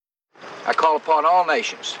I call upon all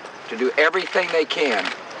nations to do everything they can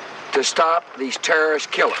to stop these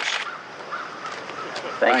terrorist killers.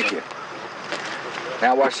 Thank you.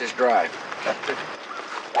 Now watch this drive.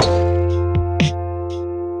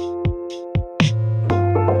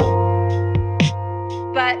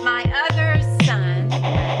 But my other son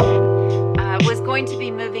was going to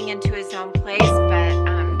be moving into his own place,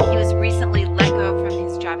 but he was recently let go from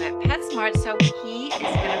his job at PetSmart, so he is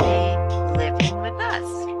going to be living with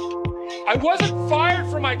us. I wasn't fired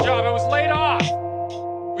from my job. I was laid off.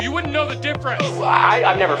 Well, you wouldn't know the difference.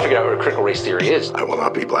 I've never figured out what a critical race theory is. I will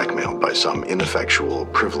not be blackmailed by some ineffectual,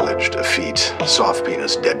 privileged, effete,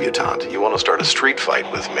 soft-penis debutante. You want to start a street fight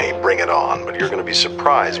with me, bring it on, but you're going to be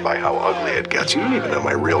surprised by how ugly it gets. You don't even know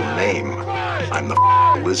my real name. I'm the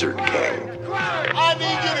Lizard King. I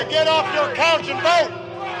need you to get off your couch and vote.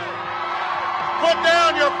 Put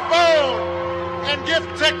down your phone and give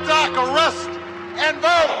TikTok a rest and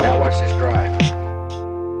vote. Now watch this drive.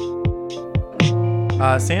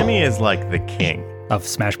 Sammy is like the king of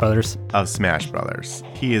Smash Brothers.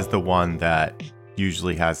 He is the one that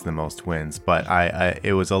usually has the most wins, but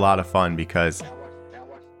it was a lot of fun because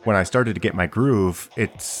when I started to get my groove,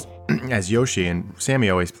 it's as Yoshi, and Sammy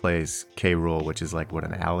always plays K. Rool, which is like, what,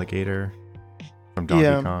 an alligator from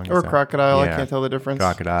Donkey Kong? Or crocodile, I can't tell the difference.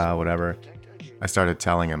 Crocodile, whatever. I started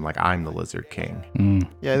telling him, like, I'm the Lizard King.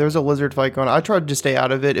 Yeah, there was a lizard fight going on. I tried to stay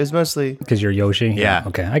out of it. It was mostly... Because you're Yoshi? Yeah.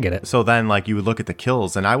 Okay, I get it. So then, like, you would look at the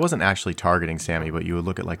kills, and I wasn't actually targeting Sammy, but you would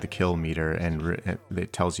look at, like, the kill meter, and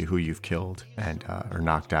it tells you who you've killed and or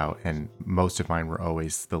knocked out, and most of mine were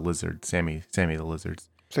always the lizard, Sammy the lizards.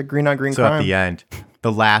 It's like green on green so crime. At the end,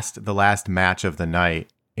 the last match of the night,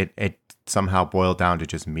 it somehow boiled down to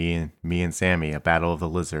just me and Sammy, a battle of the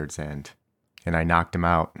lizards, and I knocked him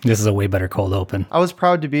out. This is a way better cold open. I was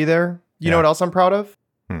proud to be there. You know what else I'm proud of?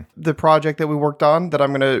 The project that we worked on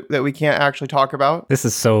that we can't actually talk about. This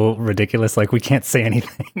is so ridiculous. Like, we can't say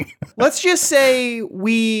anything. Let's just say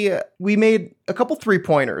we made a couple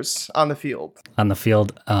 3-pointers on the field.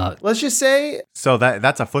 Let's just say. So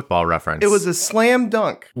that's a football reference. It was a slam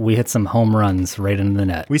dunk. We hit some home runs right into the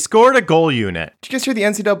net. We scored a goal unit. Did you guys hear the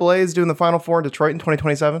NCAA is doing the Final Four in Detroit in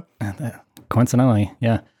 2027? Coincidentally,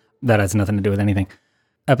 yeah. That has nothing to do with anything.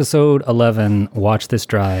 Episode 11, Watch This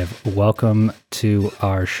Drive. Welcome to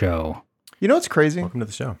our show. You know what's crazy? Welcome to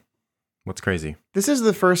the show. What's crazy? This is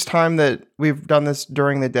the first time that we've done this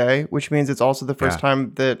during the day, which means it's also the first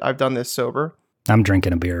time that I've done this sober. I'm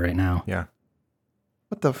drinking a beer right now. Yeah.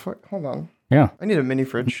 What the fuck? Hold on. Yeah. I need a mini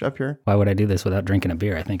fridge up here. Why would I do this without drinking a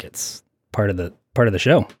beer? I think it's part of the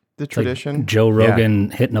show. The tradition. Like Joe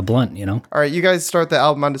Rogan hitting a blunt, you know? All right, you guys start the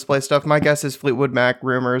album on display stuff. My guess is Fleetwood Mac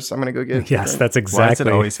Rumors. I'm going to go get Yes, that's exactly. Why is it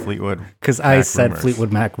always Fleetwood? Because I said rumors.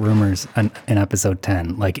 Fleetwood Mac Rumors in episode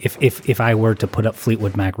 10. Like, if I were to put up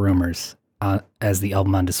Fleetwood Mac Rumors as the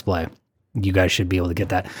album on display, you guys should be able to get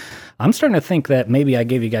that. I'm starting to think that maybe I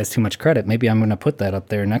gave you guys too much credit. Maybe I'm going to put that up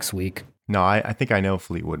there next week. No, I think I know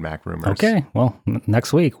Fleetwood Mac Rumors. Okay, well,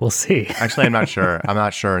 next week, we'll see. Actually, I'm not sure. I'm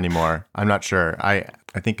not sure anymore. I'm not sure.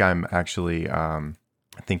 I think I'm actually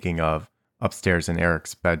thinking of Upstairs in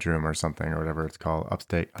Eric's Bedroom or something, or whatever it's called.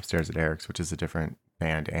 Upstairs at Eric's, which is a different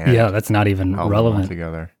band. And yeah, that's not even relevant.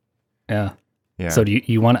 Together. Yeah. So do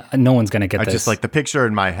you want to, no one's going to get this. I just like the picture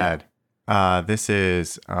in my head. This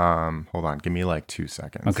is, hold on, give me like 2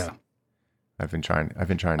 seconds. Okay. I've been trying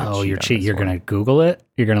to Oh, you're going to Google it?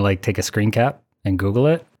 You're going to like take a screen cap and Google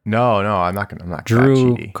it? No, I'm not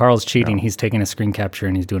Drew, cheaty. Carl's cheating. No. He's taking a screen capture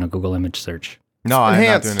and he's doing a Google image search. No, I'm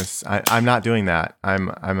not doing this. I'm not doing that.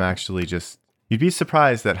 I'm actually just, you'd be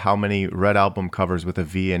surprised at how many Red Album covers with a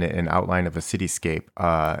V in it, an outline of a cityscape.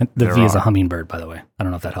 The V is a hummingbird, by the way. I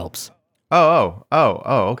don't know if that helps. Oh,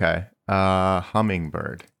 okay.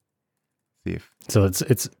 Hummingbird. See if so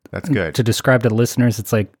it's that's good. To describe to the listeners,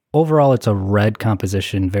 it's like overall it's a red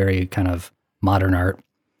composition, very kind of modern art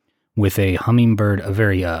with a hummingbird, a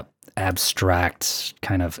very abstract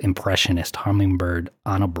kind of impressionist hummingbird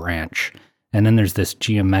on a branch. And then there's this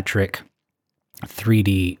geometric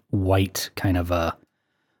 3D white kind of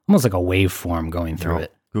almost like a waveform going through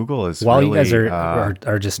it. Google is while really, you guys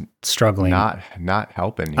are just struggling. Not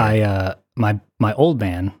helping you. My old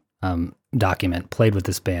band Document played with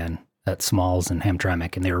this band at Smalls and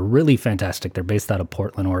Hamtramck, and they were really fantastic. They're based out of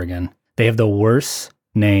Portland, Oregon. They have the worst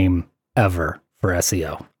name ever for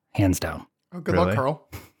SEO, hands down. Oh, good luck, Carl.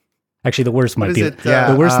 Actually, the worst might be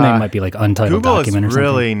the worst name might be like Untitled Google Document or something. Google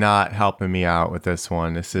is really not helping me out with this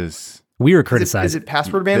one. We were criticized. Is it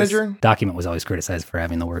Password Manager? Document was always criticized for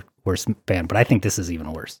having the worst band, but I think this is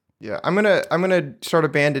even worse. Yeah, I'm gonna start a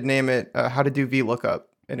band and name it How to Do VLOOKUP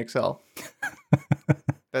in Excel.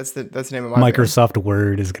 That's the name of my Microsoft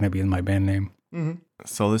Word is going to be in my band name. Mm-hmm.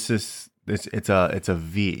 So it's a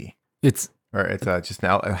V. It's just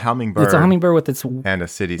a hummingbird. It's a hummingbird with its and a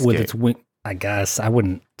cityscape. With its wing. I guess I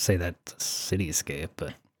wouldn't say that's a cityscape,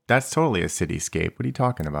 but that's totally a cityscape. What are you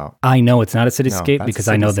talking about? I know it's not a cityscape No, because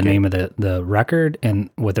a I know the cityscape. name of the record, and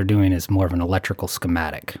what they're doing is more of an electrical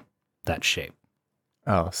schematic. That shape.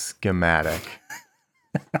 Oh, schematic.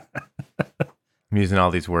 I'm using all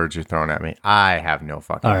these words you're throwing at me. I have no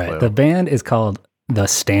fucking All right, clue. the band is called The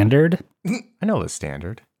Standard. I know the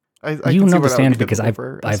Standard. I You can see know where the that would Standard be because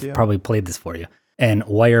difficult I've for SEO. probably played this for you. And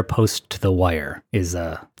Wire Post to the Wire is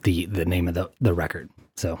the name of the record.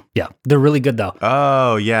 So yeah, they're really good though.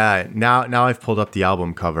 Oh yeah. Now I've pulled up the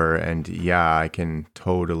album cover, and yeah, I can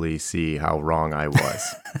totally see how wrong I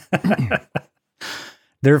was.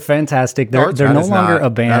 They're fantastic. They're no longer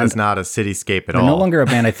a band. That is not a cityscape at all. They're no longer a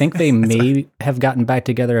band. I think they may have gotten back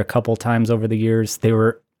together a couple times over the years.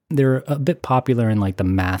 They're a bit popular in like the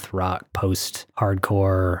math rock post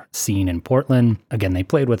hardcore scene in Portland. Again, they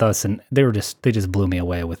played with us and they just blew me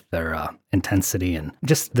away with their intensity and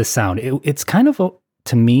just the sound. It's kind of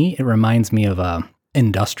to me, it reminds me of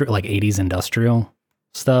industrial, like 80s industrial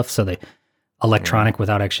stuff. So they electronic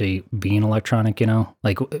without actually being electronic,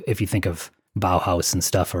 like if you think of Bauhaus and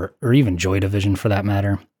stuff, or even Joy Division for that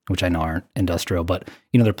matter, which I know aren't industrial, but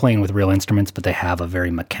they're playing with real instruments, but they have a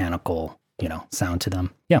very mechanical, sound to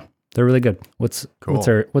them. Yeah, they're really good. What's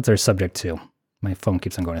our subject to? My phone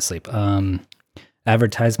keeps on going to sleep.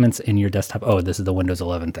 Advertisements in your desktop. Oh, this is the Windows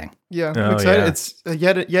 11 thing. Yeah, I'm excited. Yeah.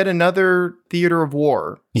 It's yet another theater of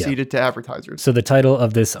war ceded to advertisers. So the title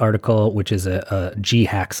of this article, which is a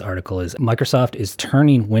G-Hacks article, is Microsoft is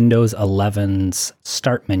turning Windows 11's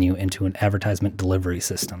start menu into an advertisement delivery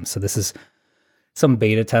system. So this is some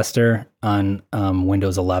beta tester on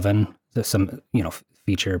Windows 11. There's some,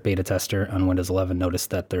 feature beta tester on Windows 11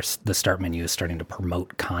 noticed that the start menu is starting to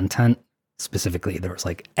promote content. Specifically, there was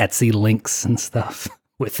like Etsy links and stuff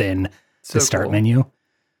within the start menu,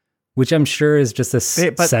 which I'm sure is just a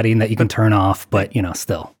setting that you can turn off, but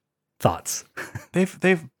still thoughts.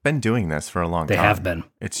 They've been doing this for a long time. They have been.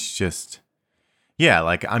 It's just, yeah,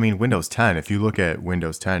 Windows 10, if you look at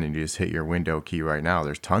Windows 10 and you just hit your window key right now,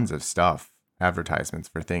 there's tons of stuff, advertisements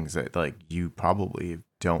for things that you probably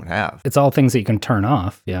don't have. It's all things that you can turn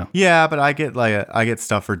off. Yeah. Yeah, but I get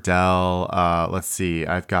stuff for Dell. Let's see.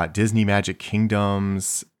 I've got Disney Magic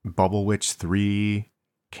Kingdoms, Bubble Witch 3,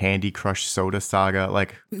 Candy Crush Soda Saga.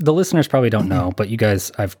 The listeners probably don't know, but you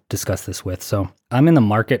guys I've discussed this with. So I'm in the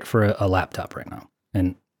market for a laptop right now.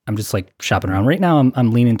 And I'm just shopping around. Right now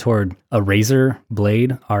I'm leaning toward a Razer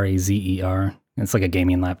Blade, Razer. It's like a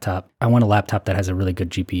gaming laptop. I want a laptop that has a really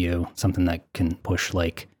good GPU, something that can push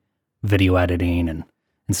video editing and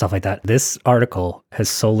stuff like that. This article has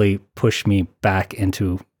solely pushed me back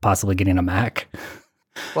into possibly getting a Mac.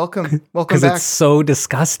 Welcome Because back. it's so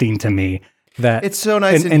disgusting to me that It's so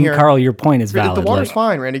nice in here. And Carl, your point is valid. The water's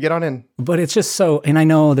fine, Randy. Get on in. But it's just so, and I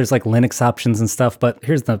know there's Linux options and stuff, but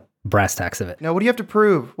here's the brass tacks of it. Now, what do you have to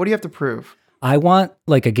prove? I want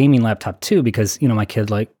a gaming laptop too, because my kid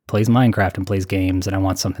plays Minecraft and plays games, and I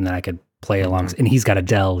want something that I could play along. And he's got a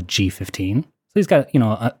Dell G15, so he's got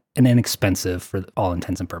an inexpensive for all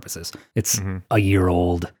intents and purposes. It's a year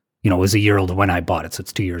old. It was a year old when I bought it, so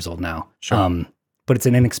it's 2 years old now. Sure. But it's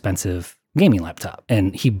an inexpensive gaming laptop,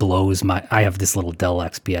 and he blows I have this little Dell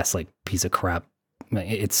XPS piece of crap.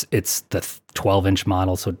 It's the 12-inch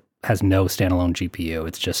model, so it has no standalone GPU.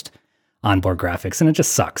 It's just onboard graphics, and it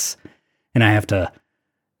just sucks. And I have to,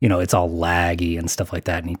 it's all laggy and stuff like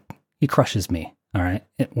that. And he crushes me, all right,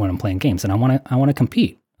 when I'm playing games. And I want to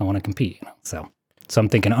compete. So I'm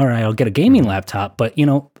thinking, all right, I'll get a gaming laptop, but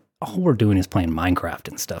all we're doing is playing Minecraft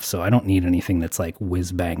and stuff. So I don't need anything that's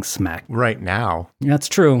whiz bang smack. Right now. Yeah, that's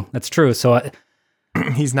true. So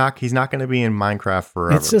he's not going to be in Minecraft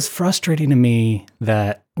forever. It's just frustrating to me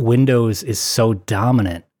that Windows is so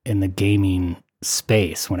dominant in the gaming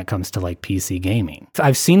space when it comes to PC gaming.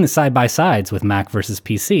 I've seen the side-by-sides with Mac versus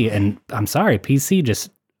PC, and I'm sorry, PC just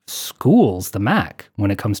schools the Mac when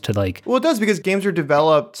it comes to Well, it does, because games are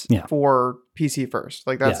developed Yeah. for PC first.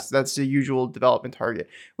 That's the usual development target,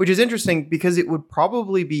 which is interesting because it would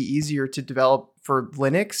probably be easier to develop for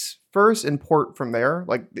Linux first and port from there.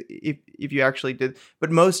 If you actually did, but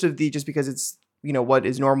most of just because it's what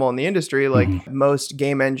is normal in the industry, most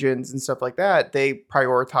game engines and stuff like that, they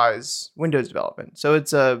prioritize Windows development. So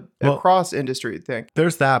it's a cross-industry thing.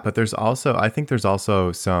 There's that, but I think there's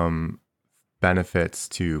also some benefits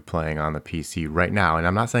to playing on the PC right now. And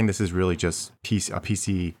I'm not saying this is really just a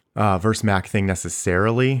PC versus Mac thing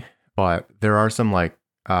necessarily, but there are some the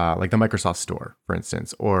Microsoft Store, for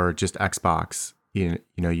instance, or just Xbox you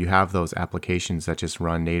know, you have those applications that just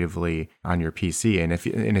run natively on your PC.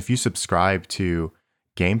 And if you subscribe to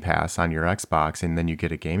Game Pass on your Xbox and then you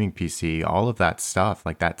get a gaming PC, all of that stuff,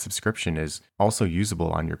 like that subscription is also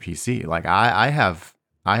usable on your PC. Like I have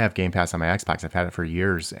Game Pass on my Xbox. I've had it for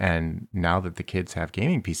years. And now that the kids have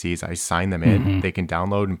gaming PCs, I sign them in. They can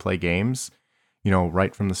download and play games, you know,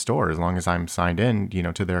 right from the store. As long as I'm signed in, you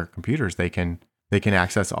know, to their computers, they can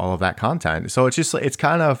access all of that content. So it's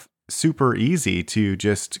kind of super easy to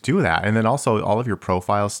just do that. And then also all of your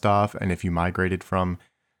profile stuff. And if you migrated from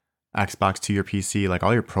Xbox to your PC, like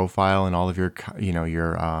all your profile and all of your, you know,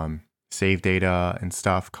 your save data and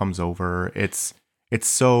stuff comes over. It's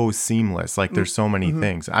so seamless. Like there's so many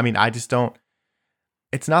things. I mean, I just don't,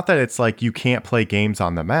 it's not that it's like you can't play games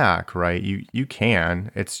on the Mac, right? You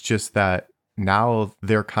can. It's just that now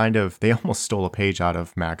they're they almost stole a page out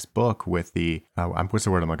of Mac's book with the, what's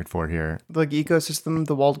the word I'm looking for here? Like ecosystem,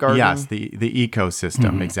 the walled garden. Yes, the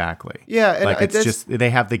ecosystem, exactly. Yeah. And like it's just, they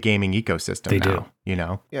have the gaming ecosystem now, you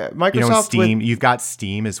know? Yeah, Microsoft. You know, Steam, you've got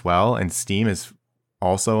Steam as well, and Steam is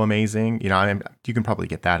also amazing. You know, I mean, you can probably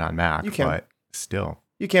get that on Mac, but still.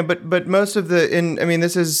 You can, but most of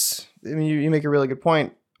you make a really good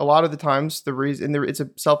point. A lot of the times, it's a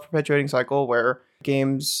self-perpetuating cycle where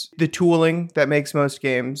games, the tooling that makes most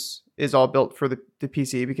games is all built for the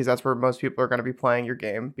PC, because that's where most people are going to be playing your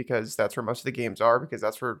game, because that's where most of the games are, because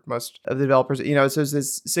that's where most of the developers, you know, so there's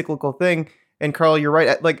this cyclical thing. And Carl, you're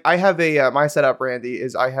right. Like I have my setup, Randy,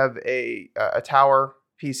 is I have a tower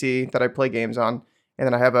PC that I play games on, and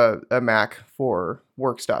then I have a Mac for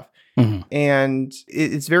work stuff. And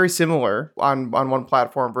it's very similar on one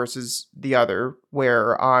platform versus the other,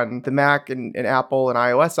 where on the Mac and Apple and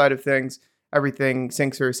iOS side of things, everything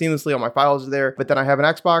syncs very seamlessly. All my files are there. But then I have an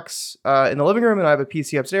Xbox in the living room, and I have a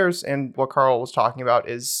PC upstairs. And what Carl was talking about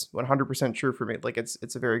is 100% true for me. Like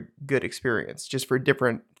it's a very good experience, just for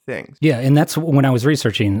different things. Yeah, and that's when I was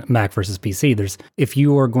researching Mac versus PC. If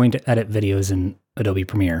you are going to edit videos in Adobe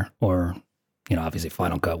Premiere, or you know, obviously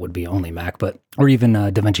Final Cut would be only Mac, or even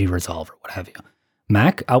DaVinci Resolve or what have you,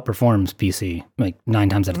 Mac outperforms PC like 9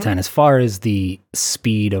 times out of 10 as far as the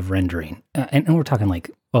speed of rendering. And we're talking like,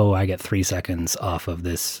 I get 3 seconds off of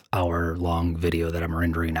this hour-long video that I'm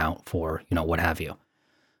rendering out for, you know, what have you.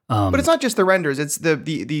 But it's not just the renders; it's the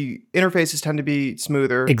interfaces tend to be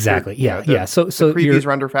smoother. Exactly. Yeah. So the previews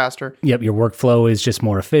render faster. Yep. Your workflow is just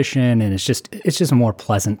more efficient, and it's just a more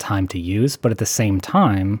pleasant time to use. But at the same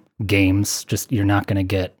time, games you're not going to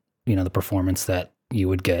get, you know, the performance that you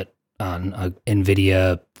would get on a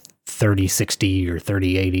NVIDIA 3060 or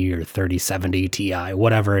 3080 or 3070 Ti,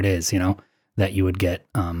 whatever it is, you know, that you would get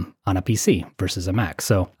on a PC versus a Mac.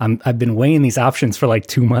 So I've been weighing these options for like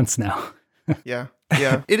 2 months now. Yeah.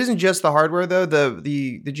 Yeah. It isn't just the hardware though.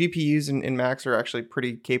 The GPUs in Macs are actually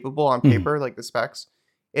pretty capable on paper, like the specs.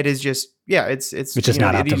 It is just, it's just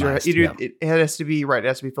not optimized. It has to be right. It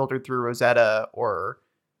has to be filtered through Rosetta, or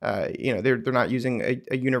they're not using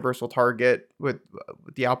a universal target with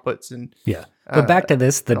the outputs and But back to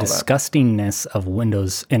this, the disgustingness of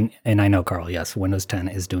Windows, and I know, Carl, yes, Windows 10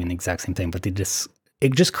 is doing the exact same thing, but it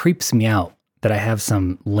just creeps me out that I have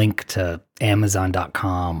some link to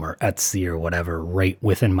Amazon.com or Etsy or whatever right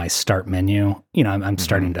within my start menu. You know, I'm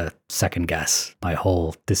starting to second guess my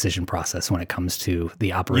whole decision process when it comes to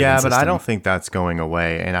the operating system. Yeah, but I don't think that's going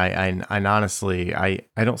away. And I honestly, I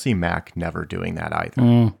don't see Mac never doing that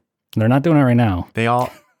either. They're not doing it right now.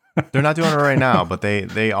 They're not doing it right now, but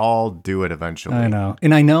they all do it eventually. I know.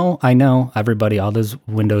 And I know everybody, all those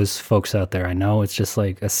Windows folks out there, I know it's just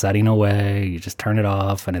like a setting away. You just turn it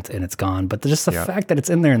off and it's gone. But just the fact that it's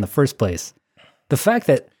in there in the first place, the fact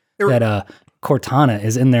that Cortana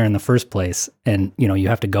is in there in the first place, and you know, you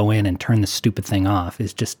have to go in and turn the stupid thing off,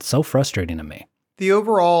 is just so frustrating to me. The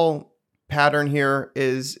overall pattern here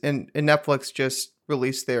is, and Netflix just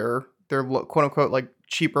released their quote unquote like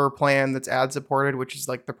cheaper plan that's ad supported, which is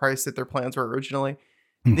like the price that their plans were originally.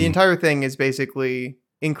 The entire thing is basically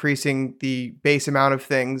increasing the base amount of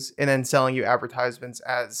things and then selling you advertisements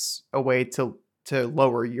as a way to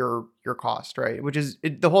lower your cost, right? Which is,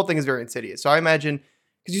 the whole thing is very insidious. So I imagine,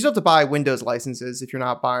 because you still have to buy Windows licenses if you're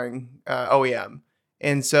not buying OEM.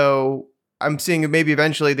 And so I'm seeing maybe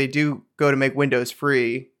eventually they do go to make Windows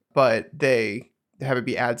free, but they have it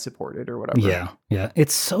be ad supported or whatever. Yeah.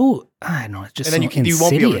 It's so, I don't know, it's just, and then you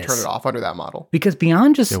won't be able to turn it off under that model. Because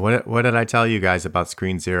beyond just... Yeah, what did I tell you guys about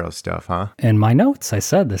Screen Zero stuff, huh? In my notes, I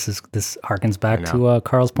said this harkens back to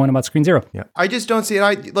Carl's point about Screen Zero. Yeah. I just don't see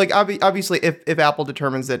it. Obviously, if Apple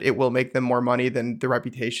determines that it will make them more money than the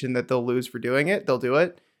reputation that they'll lose for doing it, they'll do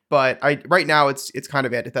it. But right now, it's kind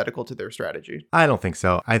of antithetical to their strategy. I don't think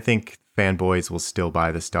so. I think fanboys will still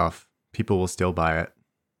buy the stuff People will still buy it.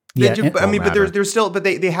 They Yeah, I mean, but matter. there's still, but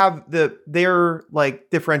they have their like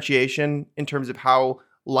differentiation in terms of how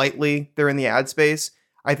lightly they're in the ad space.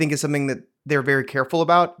 I think is something that they're very careful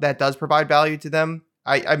about. That does provide value to them.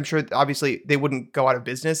 I'm sure, obviously, they wouldn't go out of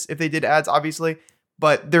business if they did ads, obviously,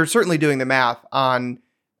 but they're certainly doing the math on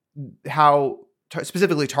how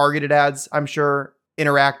specifically targeted ads, I'm sure,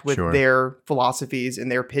 interact with Sure. their philosophies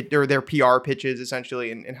and their pitch or their PR pitches,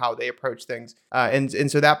 essentially, and how they approach things.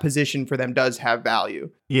 And so that position for them does have value.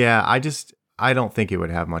 Yeah, I don't think it would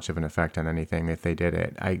have much of an effect on anything if they did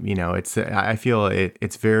it. I feel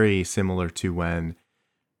it's very similar to when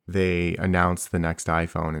they announced the next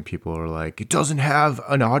iPhone and people are like, it doesn't have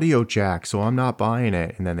an audio jack, so I'm not buying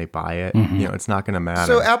it. And then they buy it. Mhm. It's not going to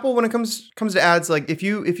matter. So Apple, when it comes to ads, like if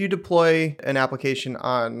you deploy an application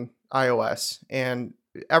on iOS, and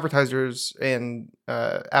advertisers and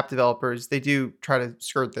app developers, they do try to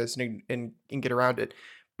skirt this and get around it.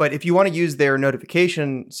 But if you want to use their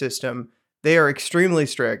notification system, they are extremely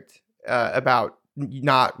strict about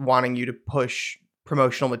not wanting you to push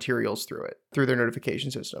promotional materials through their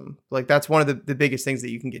notification system. Like that's one of the biggest things that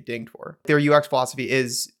you can get dinged for. Their UX philosophy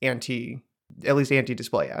is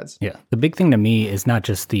anti-display ads. Yeah. The big thing to me is not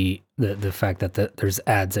just the fact that there's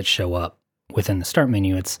ads that show up within the start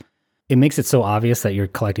menu. It makes it so obvious that you're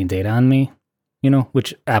collecting data on me,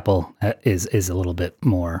 which Apple is a little bit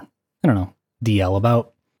more, I don't know, DL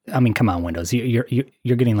about. I mean, come on, Windows. You're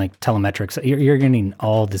getting like telemetrics. You're getting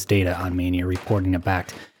all this data on me and you're reporting it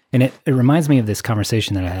back. And it reminds me of this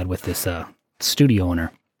conversation that I had with this studio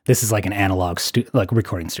owner. This is like an analog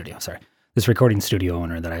recording studio. Sorry, this recording studio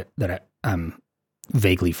owner that I'm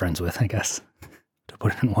vaguely friends with, I guess, to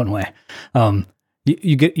put it in one way.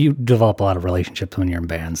 You develop a lot of relationships when you're in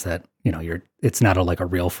bands that it's not like a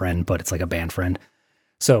real friend, but it's like a band friend.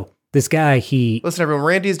 So this guy, listen, everyone,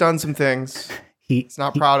 Randy's done some things. He's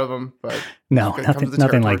not proud of them, but no,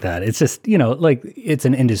 nothing like that. It's just, like it's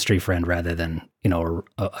an industry friend rather than,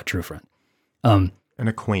 a true friend. An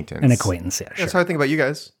acquaintance. Yeah, sure. That's how I think about you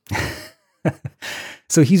guys.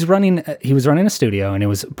 So he was running a studio, and it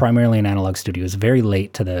was primarily an analog studio. It was very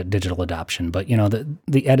late to the digital adoption, but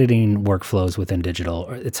the editing workflows within digital,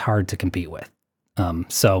 it's hard to compete with.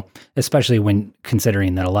 So especially when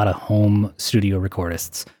considering that a lot of home studio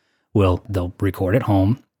recordists they'll record at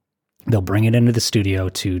home. They'll bring it into the studio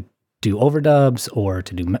to do overdubs or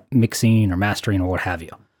to do mixing or mastering or what have you.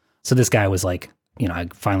 So this guy was like, I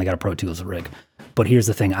finally got a Pro Tools rig. But here's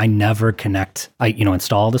the thing. I never connect. I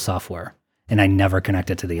install the software and I never connect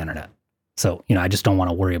it to the internet. So, I just don't want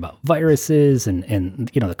to worry about viruses and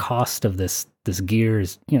the cost of this gear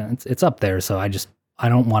is, it's up there. So I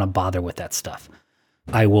don't want to bother with that stuff.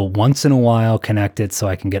 I will once in a while connect it so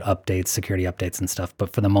I can get updates, security updates and stuff.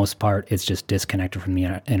 But for the most part, it's just disconnected from the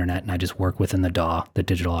internet and I just work within the DAW, the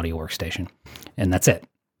digital audio workstation. And that's it.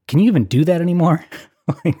 Can you even do that anymore?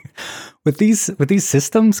 with these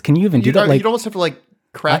systems, can you even do that? You'd almost have to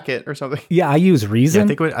crack it or something. Yeah, I use Reason.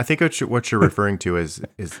 Yeah, I think what you're referring to is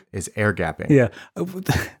air gapping. Yeah.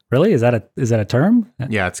 Really? Is that a term?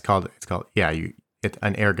 Yeah, it's called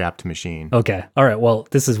an air gapped machine. Okay. All right. Well,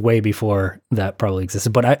 this is way before that probably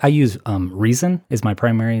existed, but I use Reason is my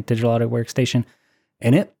primary digital audio workstation,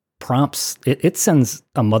 and it prompts, it sends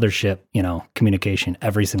a mothership, communication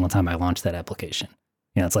every single time I launch that application.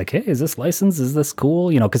 It's like, hey, is this licensed? Is this cool?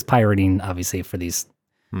 Because pirating, obviously, for these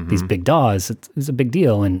big DAWs, it's a big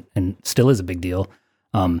deal and still is a big deal.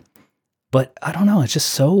 But I don't know. It's just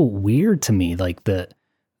so weird to me, like the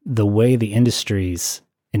way the industries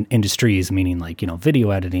meaning like, video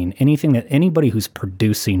editing, anything that anybody who's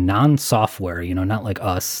producing non-software, not like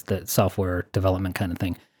us, the software development kind of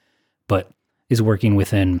thing, but is working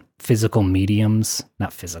within physical mediums,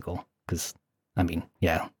 not physical, because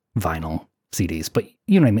vinyl, CDs, but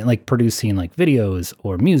you know what I mean? Like producing like videos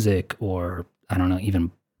or music or I don't know,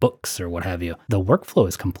 even books or what have you. The workflow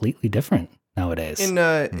is completely different nowadays.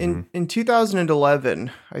 In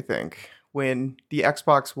 2011, I think, when the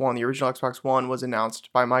Xbox One, the original Xbox One was announced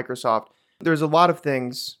by Microsoft, there's a lot of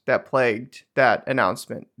things that plagued that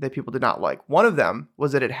announcement that people did not like. One of them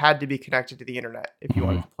was that it had to be connected to the internet if you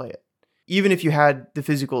wanted to play it, even if you had the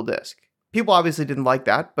physical disc. People obviously didn't like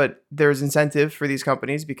that, but there's incentive for these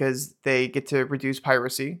companies because they get to reduce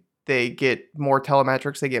piracy. They get more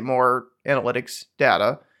telemetrics. They get more analytics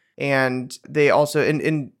data. And they also,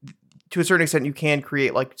 and to a certain extent, you can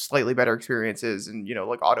create like slightly better experiences and,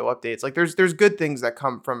 like auto updates. Like there's good things that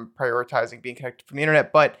come from prioritizing being connected from the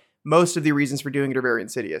internet, but most of the reasons for doing it are very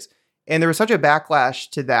insidious. And there was such a backlash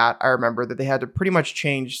to that, I remember, that they had to pretty much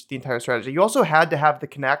change the entire strategy. You also had to have the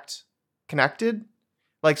connected.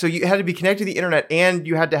 Like, so you had to be connected to the internet and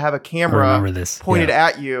you had to have a camera pointed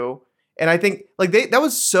at you. And I think like that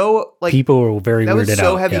was so like people were very that was weirded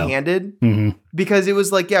so out. heavy-handed because it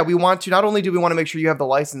was like, yeah, we want to not only do we want to make sure you have the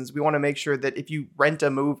license, we want to make sure that if you rent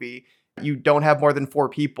a movie, you don't have more than 4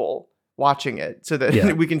 people watching it, so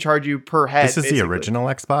that we can charge you per head. This is basically the original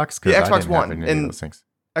Xbox. The Xbox One and those things.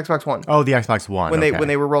 Xbox One. Oh, the Xbox One. When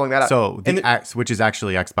they were rolling that out. So which is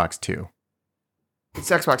actually Xbox 2. It's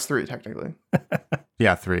Xbox 3 technically.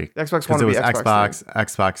 Yeah, 3. The Xbox One would it was be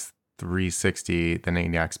Xbox 360, then the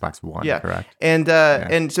Xbox One. Yeah, correct. And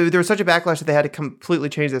and so there was such a backlash that they had to completely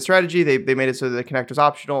change their strategy. They made it so that the Kinect was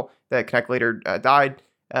optional. That Kinect later died,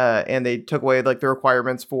 and they took away like the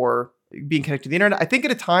requirements for being connected to the internet. I think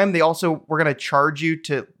at a time they also were going to charge you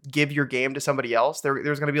to give your game to somebody else. There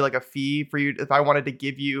was going to be like a fee for you. If I wanted to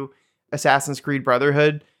give you Assassin's Creed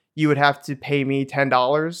Brotherhood, you would have to pay me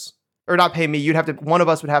 $10, or not pay me. You'd have to. One of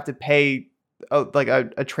us would have to pay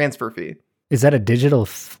a transfer fee. Is that a digital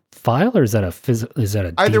file or is that a physical? Is that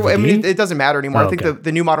a either DVD? way? I mean, it doesn't matter anymore. Oh, I think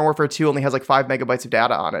the new Modern Warfare 2 only has like 5 megabytes of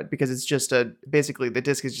data on it because it's just basically the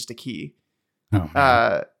disc is just a key.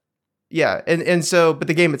 Oh, yeah, and so, but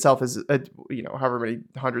the game itself is however many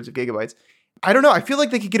hundreds of gigabytes. I don't know. I feel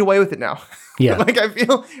like they could get away with it now. Yeah, like I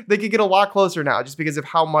feel they could get a lot closer now just because of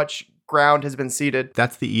how much ground has been ceded.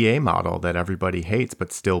 That's the EA model that everybody hates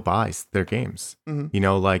but still buys their games. Mm-hmm. You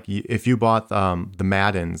know, like if you bought the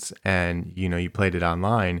Maddens and you played it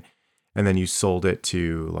online and then you sold it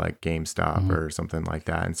to like GameStop or something like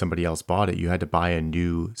that and somebody else bought it, you had to buy a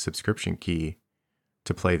new subscription key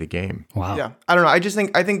to play the game. Wow. Yeah. I don't know.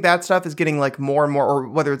 I think that stuff is getting like more and more, or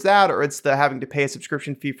whether it's that or it's the having to pay a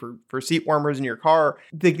subscription fee for seat warmers in your car.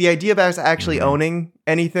 The idea of us actually owning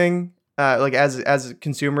anything, like as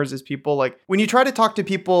consumers, as people, like when you try to talk to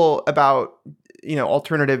people about,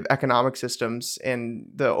 alternative economic systems and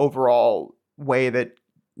the overall way that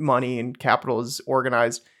money and capital is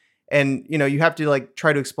organized, and, you have to like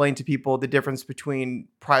try to explain to people the difference between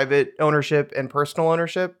private ownership and personal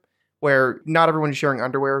ownership, where not everyone is sharing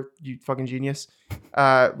underwear, you fucking genius,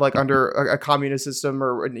 like under a communist system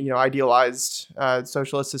or, idealized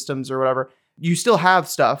socialist systems or whatever. You still have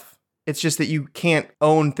stuff. It's just that you can't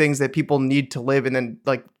own things that people need to live and then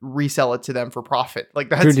like resell it to them for profit. Like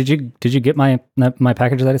that's... Drew, did you get my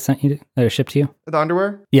package that I sent you, that I shipped to you? The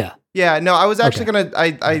underwear? Yeah. Yeah, no, I was actually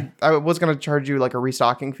I was gonna charge you like a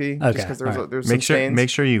restocking fee just because there's some stains. Make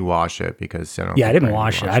sure you wash it because I didn't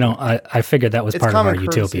wash it. I figured that was part of our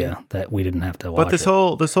utopia courtesy. that we didn't have to wash it.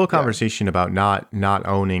 But this whole conversation about not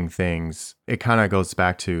owning things, it kind of goes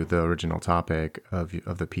back to the original topic of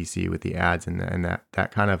the PC with the ads and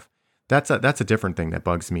that kind of that's a different thing that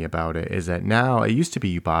bugs me about it, is that now it used to be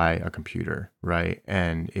you buy a computer, right?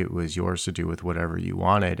 And it was yours to do with whatever you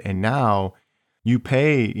wanted. And now you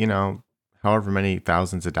pay, however many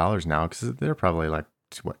thousands of dollars now, because they're probably like,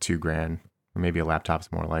 $2,000, or maybe a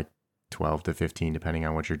laptop's more like 12 to 15, depending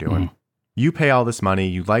on what you're doing. Mm-hmm. You pay all this money,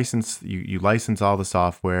 you license all the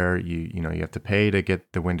software, you have to pay to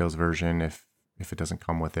get the Windows version if it doesn't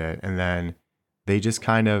come with it. And then they just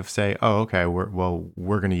kind of say, oh, okay, we're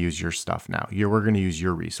going to use your stuff now. We're going to use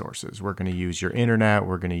your resources. We're going to use your internet.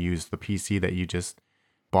 We're going to use the PC that you just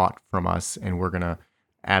bought from us, and we're going to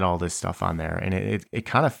add all this stuff on there. And it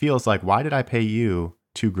kind of feels like, why did I pay you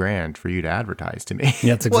 $2,000 for you to advertise to me? Yeah,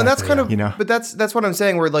 that's exactly, well, and that's kind of, but that's what I'm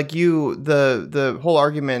saying, where like the whole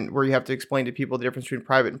argument where you have to explain to people the difference between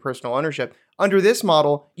private and personal ownership. Under this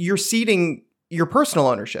model, you're ceding your personal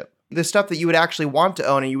ownership. The stuff that you would actually want to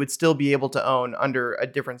own and you would still be able to own under a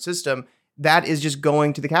different system, that is just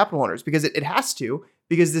going to the capital owners because it has to,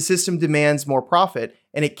 because the system demands more profit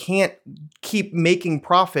and it can't keep making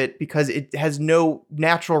profit because it has no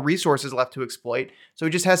natural resources left to exploit. So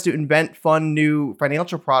it just has to invent fun new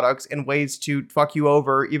financial products and ways to fuck you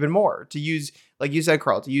over even more, to use, like you said,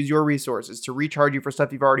 Carl, to use your resources, to recharge you for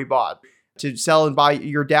stuff you've already bought, to sell and buy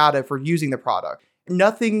your data for using the product.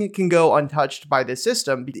 Nothing can go untouched by this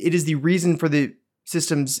system. It is the reason for the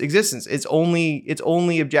system's existence. Its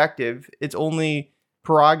only objective, its only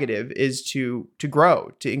prerogative is to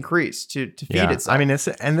grow, to increase, to feed itself. I mean,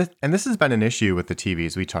 this has been an issue with the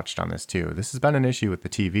TVs. We touched on this too. This has been an issue with the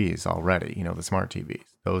TVs already. The smart TVs.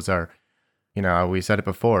 Those are, we said it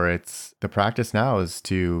before. It's the practice now is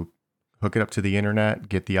to hook it up to the internet,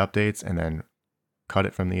 get the updates, and then cut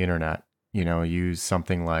it from the internet. Use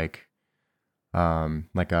something like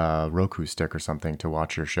a Roku stick or something to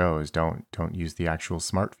watch your shows. Don't use the actual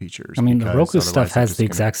smart features. I mean, the Roku stuff has the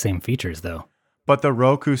exact same features though. But the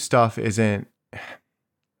Roku stuff it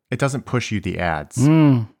doesn't push you the ads.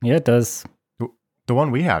 Yeah, it does. The one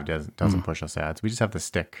we have doesn't push us ads. We just have the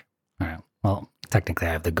stick. All right. Well, technically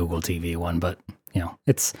I have the Google TV one, but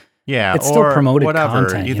it's... Yeah, it's still or promoted whatever.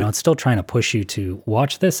 content. You know, it's still trying to push you to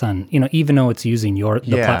watch this on, you know, even though it's using the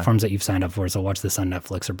platforms that you've signed up for. So watch this on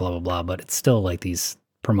Netflix or blah, blah, blah. But it's still like these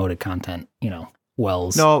promoted content, you know,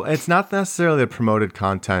 wells. No, it's not necessarily the promoted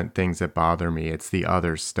content things that bother me. It's the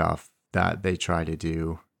other stuff that they try to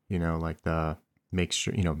do, you know, like the make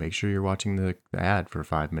sure you're watching the ad for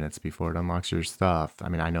 5 minutes before it unlocks your stuff. I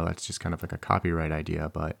mean, I know that's just kind of like a copyright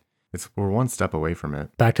idea, but we're one step away from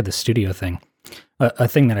it. Back to the studio thing. A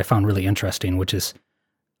thing that I found really interesting, which is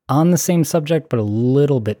on the same subject, but a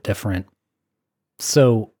little bit different.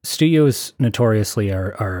 So studios notoriously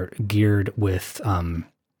are geared with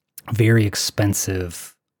very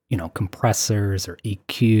expensive, you know, compressors or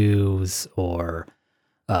EQs or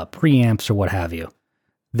preamps or what have you.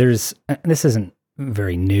 This isn't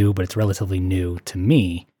very new, but it's relatively new to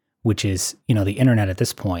me, which is, you know, the internet at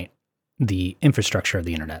this point, the infrastructure of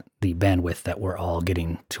the internet, the bandwidth that we're all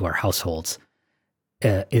getting to our households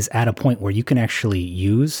is at a point where you can actually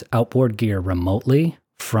use outboard gear remotely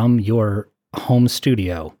from your home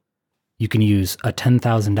studio. You can use a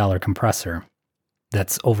 $10,000 compressor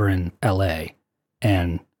that's over in LA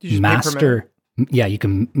and you can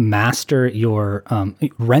master your,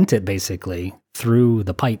 rent it basically through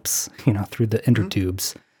the pipes, you know, through the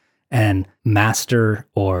intertubes and master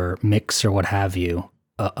or mix or what have you,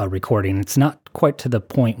 a recording. It's not quite to the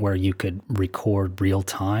point where you could record real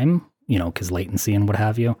time, you know, because latency and what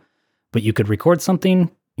have you, but you could record something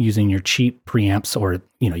using your cheap preamps or,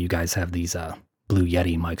 you know, you guys have these Blue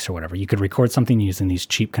Yeti mics or whatever. You could record something using these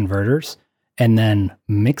cheap converters and then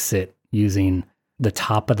mix it using the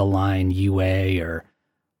top of the line UA or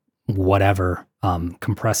whatever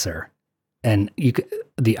compressor. And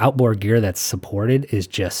the outboard gear that's supported is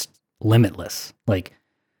just limitless. Like,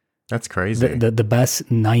 that's crazy. The best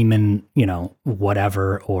Nyman, you know,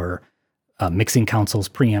 whatever, or mixing consoles,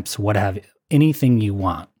 preamps, what have you, anything you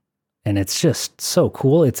want. And it's just so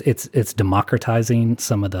cool. It's democratizing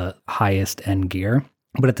some of the highest end gear,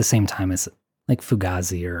 but at the same time, it's like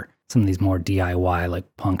Fugazi or some of these more DIY like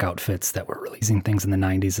punk outfits that were releasing things in the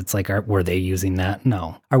 90s. It's like, were they using that?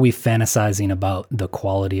 No. Are we fantasizing about the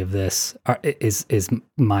quality of this? Is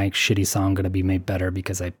my shitty song going to be made better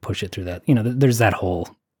because I push it through that? You know, there's that whole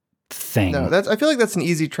thing. No, I feel like that's an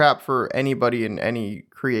easy trap for anybody in any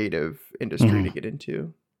creative industry to get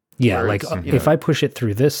into. Yeah, like if I push it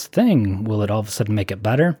through this thing, will it all of a sudden make it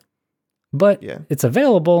better? But it's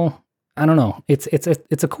available. I don't know. It's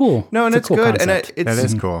a cool. No, and it's cool good, concept. and that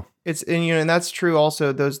is cool. It's and you know, and that's true.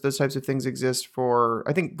 Also, those types of things exist for.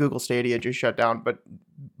 I think Google Stadia just shut down, but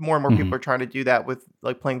more and more people are trying to do that with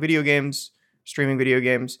like playing video games, streaming video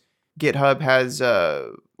games. GitHub has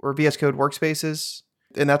or VS Code workspaces,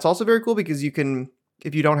 and that's also very cool because you can,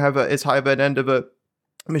 if you don't have as high of an end of a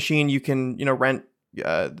machine, you can rent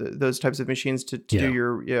those types of machines to do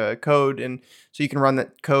your code, and so you can run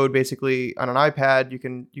that code basically on an iPad. You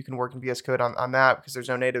can work in VS Code on that because there's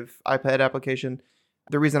no native iPad application.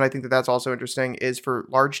 The reason I think that that's also interesting is for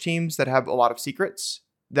large teams that have a lot of secrets,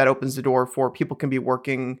 that opens the door for people can be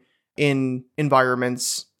working in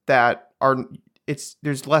environments that are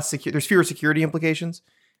there's fewer security implications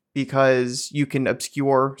because you can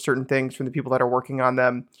obscure certain things from the people that are working on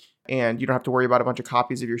them, and you don't have to worry about a bunch of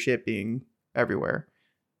copies of your shit being everywhere.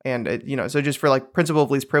 And so just for like principle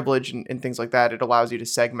of least privilege and things like that, it allows you to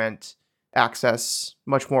segment access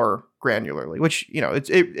much more granularly, which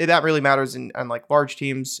that really matters on like large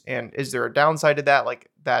teams. And is there a downside to that? Like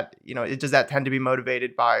that, does that tend to be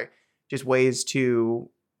motivated by just ways to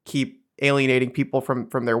keep alienating people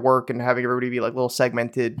from their work and having everybody be like little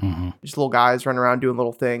segmented, just little guys running around doing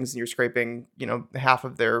little things, and you're scraping, half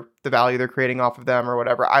of the value they're creating off of them or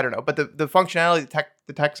whatever. I don't know. But the functionality,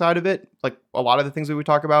 the tech side of it, like a lot of the things that we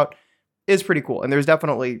talk about, is pretty cool. And there's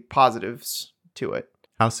definitely positives to it.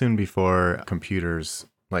 How soon before computers,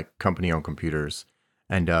 like company-owned computers,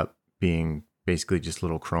 end up being basically just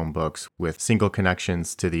little Chromebooks with single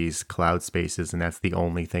connections to these cloud spaces, and that's the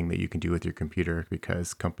only thing that you can do with your computer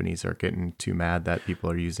because companies are getting too mad that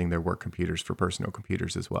people are using their work computers for personal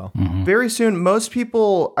computers as well. Very soon, most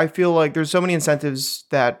people, I feel like there's so many incentives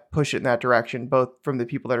that push it in that direction, both from the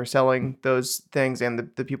people that are selling those things and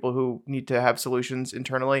the people who need to have solutions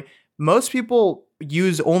internally. Most people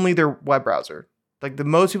use only their web browser. Like the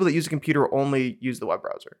most people that use a computer only use the web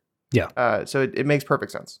browser. Yeah. So it makes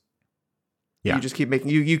perfect sense. Yeah. You just keep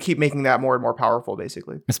making that more and more powerful,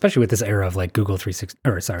 basically. Especially with this era of like Office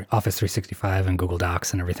 365 and Google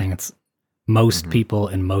Docs and everything. It's most people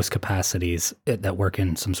in most capacities that work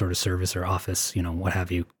in some sort of service or office, what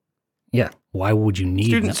have you. Yeah. Why would you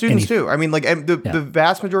need students too? I mean, like the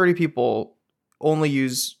vast majority of people only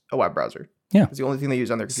use a web browser. Yeah. It's the only thing they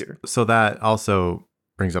use on their computer. So that also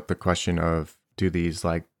brings up the question of, do these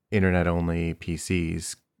like internet only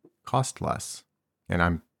PCs cost less?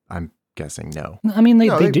 And I'm guessing no. I mean, they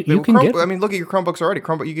do. You can get. I mean, look at your Chromebooks already.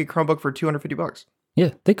 You get Chromebook for $250.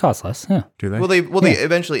 Yeah, they cost less. Yeah. Do they? Will they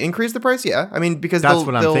eventually increase the price? Yeah. I mean, because that's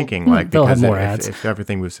what I'm thinking. Like, they'll because have more ads if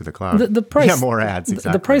everything moves to the cloud. The price, yeah, more ads.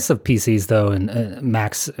 Exactly. The price of PCs though, and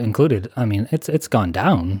Macs included. I mean, it's gone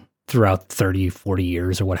down throughout 30, 40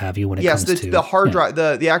 years or what have you. When it comes to the hard drive,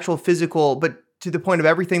 the actual physical, but to the point of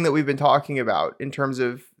everything that we've been talking about in terms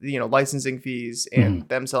of, licensing fees and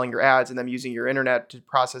them selling your ads and them using your internet to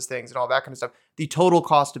process things and all that kind of stuff, the total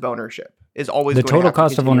cost of ownership is always the total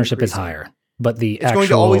cost of ownership is higher, but it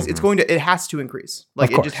has to increase.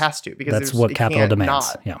 Like it just has to, because that's what capital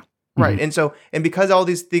demands. Yeah. Right. And because all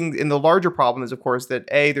these things, and the larger problem is, of course, that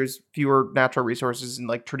there's fewer natural resources and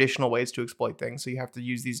like traditional ways to exploit things. So you have to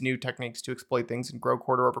use these new techniques to exploit things and grow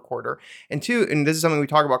quarter over quarter. And two, and this is something we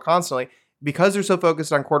talk about constantly, because they're so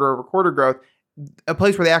focused on quarter over quarter growth, a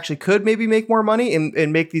place where they actually could maybe make more money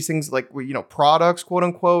and make these things like, products, quote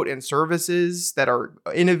unquote, and services that are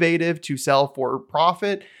innovative to sell for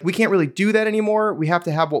profit. We can't really do that anymore. We have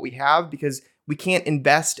to have what we have, because we can't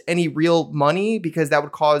invest any real money, because that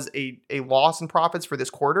would cause a loss in profits for this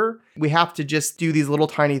quarter. We have to just do these little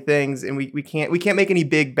tiny things, and we can't make any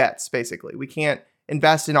big bets. Basically, we can't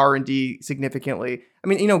invest in R&D significantly. I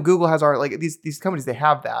mean, Google has these companies, they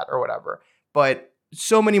have that or whatever, but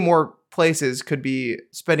so many more places could be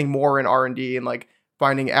spending more in R&D and like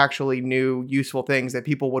finding actually new useful things that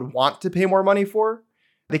people would want to pay more money for.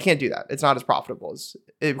 They can't do that. It's not as profitable as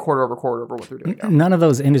quarter over what they're doing now. None of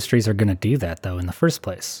those industries are going to do that, though, in the first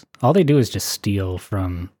place. All they do is just steal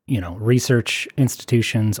from, research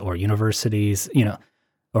institutions or universities,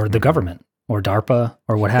 or the government or DARPA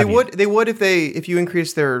or what have you. They would if you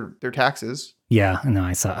increase their taxes. Yeah, no,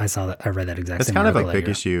 I saw that. I read that exactly. It's kind of a big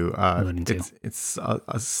issue. It's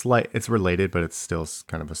a slight. It's related, but it's still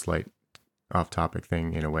kind of a slight off-topic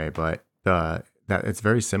thing in a way. But that it's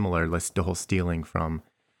very similar. The whole stealing from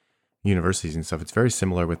universities and stuff. It's very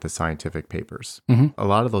similar with the scientific papers. A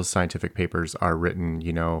lot of those scientific papers are written,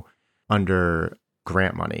 under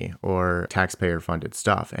grant money or taxpayer-funded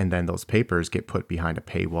stuff, and then those papers get put behind a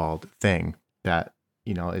paywalled thing that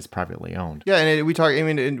is privately owned. Yeah, and with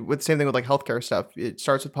the same thing with like healthcare stuff. It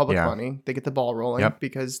starts with public money. They get the ball rolling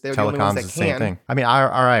because they're the only ones that can. Same thing. I mean, our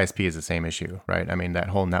ISP is the same issue, right? I mean, that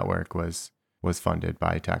whole network was funded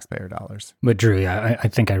by taxpayer dollars. But Drew, I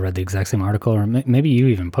think I read the exact same article, or maybe you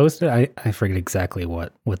even posted. I forget exactly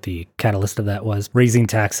what the catalyst of that was. Raising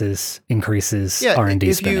taxes increases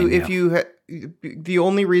R&D spending. The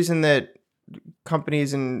only reason that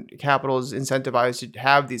companies and capital is incentivized to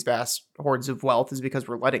have these vast hordes of wealth is because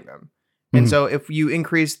we're letting them. And so if you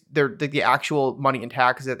increase the actual money in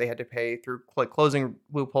taxes that they had to pay through like closing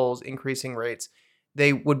loopholes, increasing rates,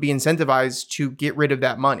 they would be incentivized to get rid of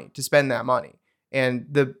that money, to spend that money. And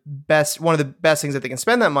one of the best things that they can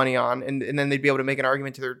spend that money on, and then they'd be able to make an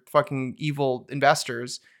argument to their fucking evil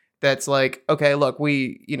investors that's like, okay, look,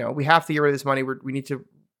 we have to get rid of this money. We need to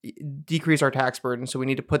decrease our tax burden, so we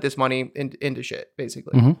need to put this money into shit,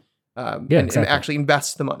 basically. And actually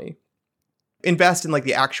invest the money. Invest in like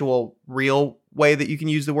the actual real way that you can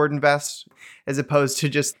use the word invest, as opposed to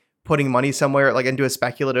just putting money somewhere like into a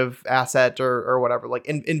speculative asset or whatever. Like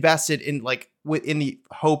invest it in like in the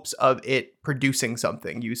hopes of it producing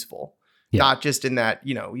something useful, not just in that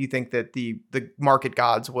you think that the market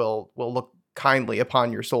gods will look kindly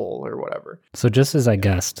upon your soul or whatever. So just as I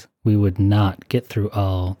guessed, we would not get through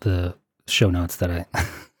all the show notes that I.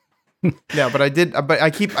 No, but I did. But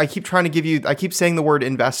I keep trying to give you. I keep saying the word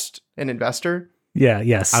invest and investor. Yeah.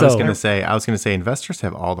 Yes. So, I was gonna say investors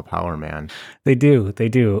have all the power, man. They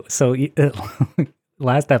do. So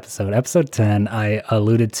last episode 10, I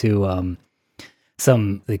alluded to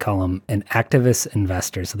some, they call them an activist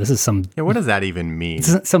investor. So this is some. Yeah, what does that even mean?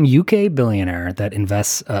 Some UK billionaire that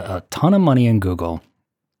invests a ton of money in Google.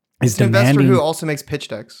 It's an investor who also makes pitch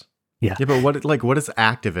decks. Yeah. Yeah, but what is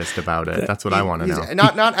activist about it? That's what I want to know.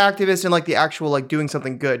 Not activist in like the actual like doing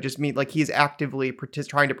something good. Just mean like he's actively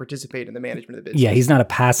trying to participate in the management of the business. Yeah, he's not a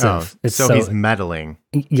passive. So he's meddling.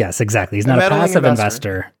 Yes, exactly. He's not a passive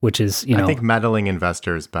investor, which is I think meddling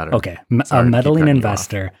investor is better. Okay, a meddling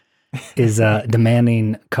investor is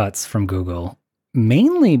demanding cuts from Google,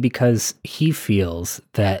 mainly because he feels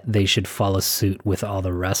that they should follow suit with all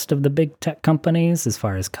the rest of the big tech companies as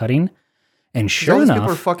far as cutting. And sure enough,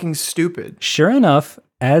 people are fucking stupid. Sure enough,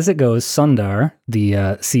 as it goes, Sundar, the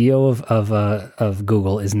CEO of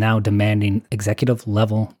Google, is now demanding executive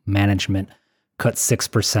level management cut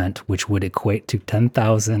 6%, which would equate to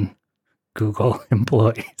 10,000 Google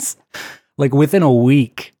employees. Like within a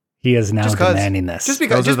week, He is now demanding this. Just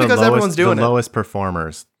because everyone's doing the lowest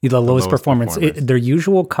performers. The lowest performance. Their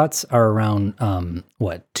usual cuts are around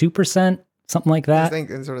 2%, something like that. I think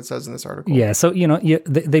that's what it says in this article. Yeah, so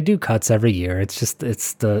they do cuts every year. It's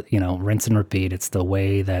the rinse and repeat. It's the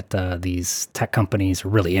way that these tech companies, or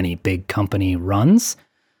really any big company, runs.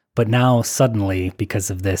 But now suddenly,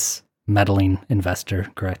 because of this meddling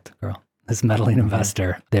investor, correct, girl? This meddling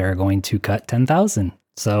investor, they're going to cut 10,000.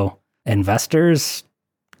 So investors,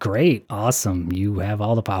 great, awesome. You have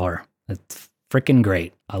all the power. It's freaking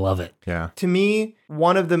great. I love it. Yeah. To me,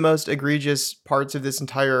 one of the most egregious parts of this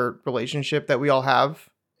entire relationship that we all have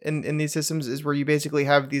in these systems is where you basically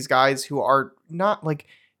have these guys who are not like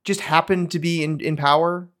just happen to be in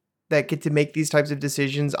power that get to make these types of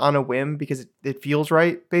decisions on a whim because it feels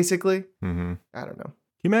right, basically. Mm-hmm. I don't know.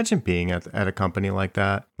 Can you imagine being at a company like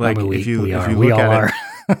that? Like if you look at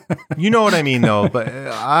it, you know what I mean, though. But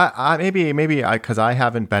I maybe because I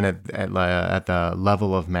haven't been at the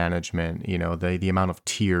level of management, the amount of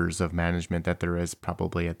tiers of management that there is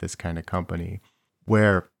probably at this kind of company,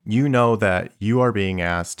 where that you are being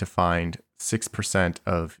asked to find 6%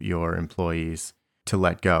 of your employees to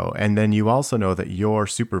let go, and then you also know that your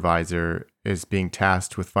supervisor is being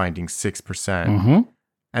tasked with finding 6%. Mm-hmm.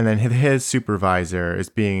 And then their supervisor is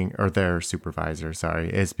being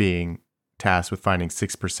tasked with finding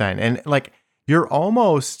 6%. And like, you're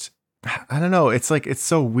almost, I don't know. It's like, it's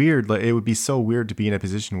so weird. Like, it would be so weird to be in a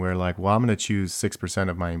position where like, well, I'm going to choose 6%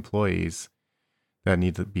 of my employees that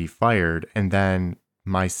need to be fired. And then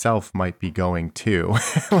myself might be going too.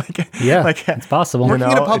 It's possible. Working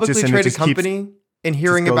in a publicly traded company and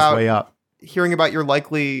hearing about your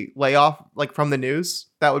likely layoff, like from the news,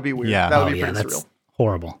 that would be weird. Yeah. That would be pretty surreal.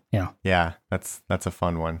 Horrible. Yeah. Yeah. That's a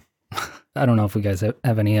fun one. I don't know if we guys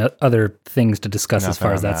have any other things to discuss as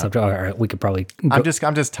far as that subject. All right, we could probably. I'm just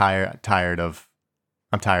tired of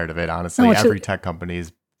it. Honestly, every tech company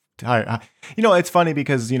is tired. It's funny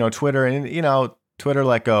because Twitter and Twitter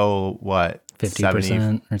let go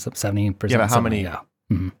 50% or 70%. Yeah, but how many? Yeah.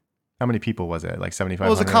 Mm-hmm. How many people was it? Like 7,500? Well,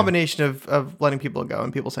 it was a combination of letting people go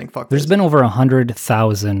and people saying fuck. There's been over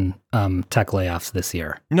 100,000 tech layoffs this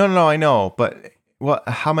year. No, I know, but. Well,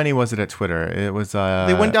 how many was it at Twitter? It was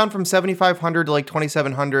they went down from 7,500 to like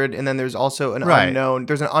 2,700, and then there's also an unknown.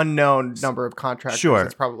 There's an unknown number of contractors. Sure,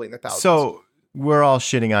 it's probably in the thousands. So we're all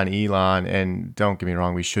shitting on Elon, and don't get me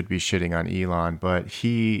wrong, we should be shitting on Elon, but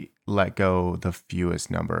he let go the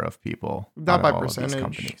fewest number of people. Not by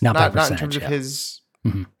percentage. Not by percentage. Not in terms of his.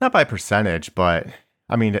 Mm-hmm. Not by percentage, but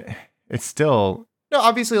I mean, it's still. No,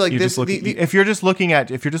 obviously, like this. If you're just looking at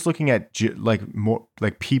like more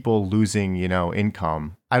like people losing,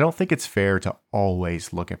 income, I don't think it's fair to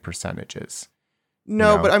always look at percentages.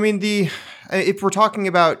 No, but I mean if we're talking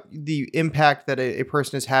about the impact that a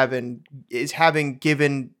person is having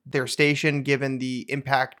given their station, given the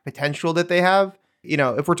impact potential that they have,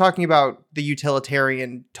 if we're talking about the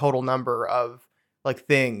utilitarian total number of like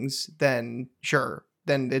things, then sure,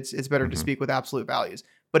 then it's better to speak with absolute values.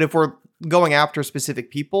 But if we're going after specific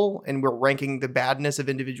people and we're ranking the badness of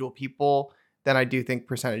individual people, then I do think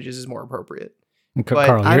percentages is more appropriate.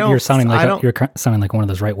 Carl, you're sounding like one of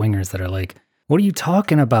those right wingers that are like, "What are you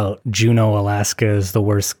talking about? Juneau, Alaska is the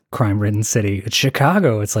worst crime-ridden city. It's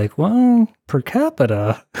Chicago." It's like, well, per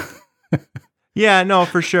capita. Yeah, no,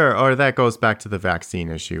 for sure. Or that goes back to the vaccine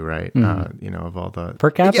issue, right? Mm-hmm. Of all the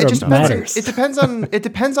per capita matters. It depends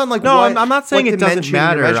on like. No, what, I'm not saying it doesn't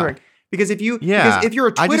matter. Because if you're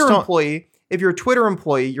a Twitter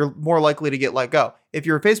employee, you're more likely to get let go. If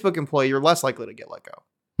you're a Facebook employee, you're less likely to get let go.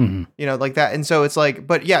 Mm-hmm. Like that. And so it's like,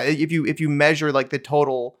 but yeah, if you measure like the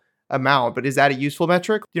total amount, but is that a useful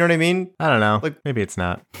metric? You know what I mean? I don't know. Like maybe it's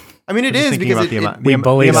not. I mean, it is because we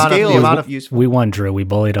won, Drew. We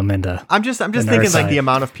bullied them into. I'm just thinking like the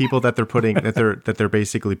amount of people that they're putting that they're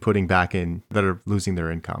basically putting back in that are losing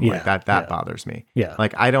their income. Yeah, like that bothers me. Yeah.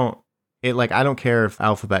 Like I don't care if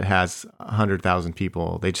Alphabet has 100,000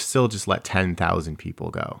 people. They still just let 10,000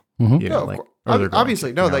 people go. Mm-hmm.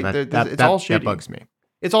 Obviously, no. It's all shitty. That bugs me.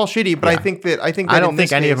 It's all shitty, but yeah. I don't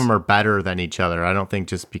think any of them are better than each other. I don't think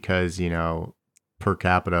just because per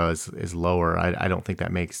capita is lower. I don't think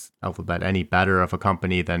that makes Alphabet any better of a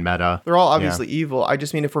company than Meta. They're all obviously evil. I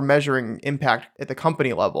just mean if we're measuring impact at the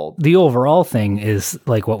company level. The overall thing is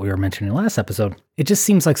like what we were mentioning last episode. It just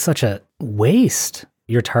seems like such a waste.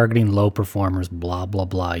 You're targeting low performers, blah, blah,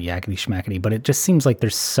 blah, yakety schmackety. But it just seems like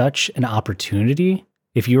there's such an opportunity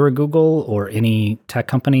if you're a Google or any tech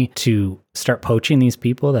company to start poaching these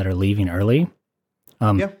people that are leaving early.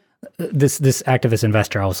 this activist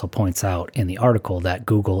investor also points out in the article that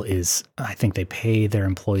Google is, I think they pay their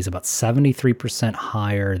employees about 73%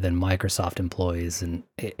 higher than Microsoft employees, and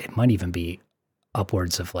it might even be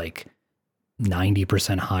upwards of like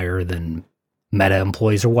 90% higher than Meta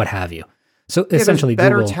employees or what have you. So essentially, there's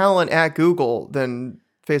better Google, talent at Google than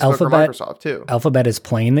Facebook Alphabet, or Microsoft too. Alphabet is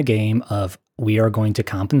playing the game of we are going to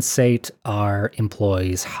compensate our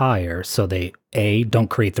employees higher so they A, don't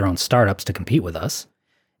create their own startups to compete with us,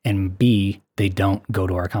 and B, they don't go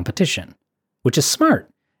to our competition, which is smart.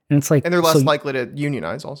 And it's like, and they're less likely to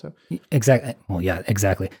unionize also. Exactly. Well, yeah,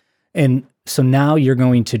 exactly. And so now you're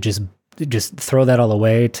going to just throw that all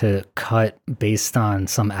away to cut based on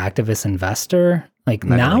some activist investor. Like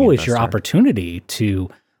now is your opportunity to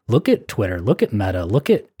look at Twitter, look at Meta, look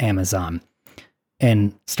at Amazon,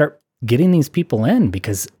 and start getting these people in,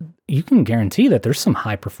 because you can guarantee that there's some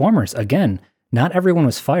high performers. Again, not everyone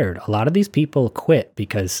was fired. A lot of these people quit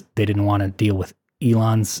because they didn't want to deal with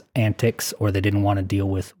Elon's antics, or they didn't want to deal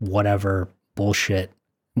with whatever bullshit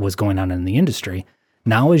was going on in the industry.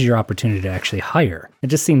 Now is your opportunity to actually hire. It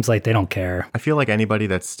just seems like they don't care. I feel like anybody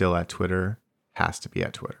that's still at Twitter has to be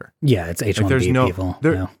at Twitter. Yeah, it's H1B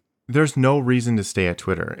people. There's no reason to stay at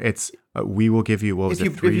Twitter. It's we will give you,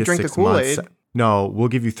 3 to 6 months. No, we'll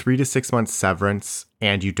give you 3 to 6 months severance,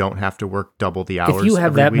 and you don't have to work double the hours. If you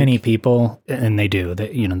have that many people, and they do,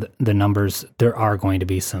 that the numbers, there are going to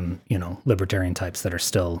be some libertarian types that are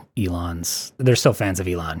still Elon's. They're still fans of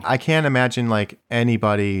Elon. I can't imagine like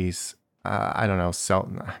anybody's. I don't know.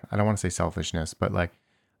 I don't want to say selfishness, but like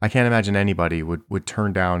I can't imagine anybody would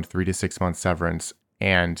turn down 3 to 6 months severance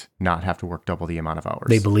and not have to work double the amount of hours.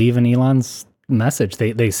 They believe in Elon's message.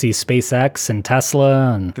 They see SpaceX and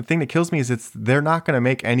Tesla, and the thing that kills me is they're not going to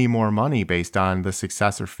make any more money based on the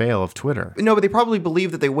success or fail of Twitter. No, but they probably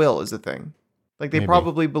believe that they will, is the thing. Like they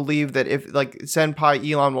probably believe that if like Senpai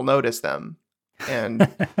Elon will notice them and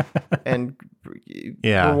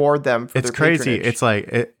reward them for their crazy. patronage. It's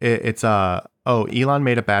like it's Elon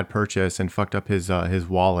made a bad purchase and fucked up his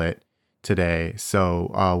wallet today,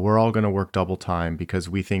 so we're all going to work double time because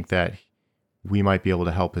we think that we might be able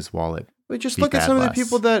to help his wallet. But just look at some of the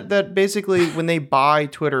people that basically, when they buy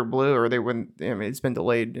Twitter Blue, or it's been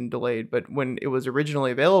delayed, but when it was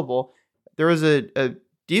originally available, there was a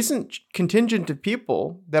decent contingent of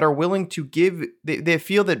people that are willing to give. They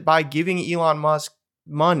feel that by giving Elon Musk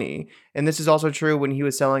money, and this is also true when he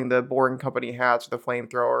was selling the Boring Company hats or the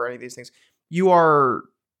flamethrower or any of these things, you are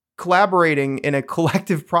collaborating in a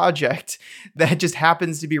collective project that just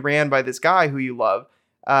happens to be ran by this guy who you love.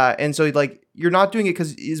 And so like, you're not doing it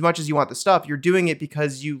because as much as you want the stuff, you're doing it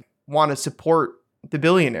because you want to support the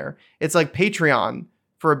billionaire. It's like Patreon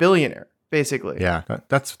for a billionaire, basically. Yeah,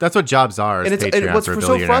 that's what jobs are. And what's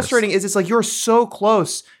so frustrating is it's like you're so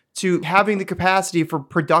close to having the capacity for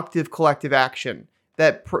productive collective action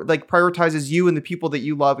that prioritizes you and the people that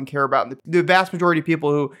you love and care about, and the vast majority of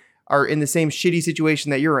people who are in the same shitty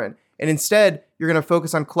situation that you're in. And instead, you're going to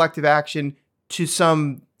focus on collective action to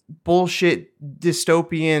some bullshit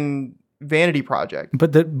dystopian vanity project.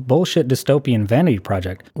 But the bullshit dystopian vanity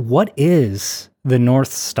project, what is the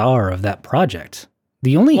North Star of that project?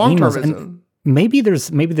 The only long-termism. Maybe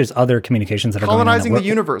there's other communications that are colonizing the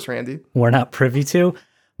universe, Randy. We're not privy to,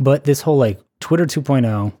 but this whole like Twitter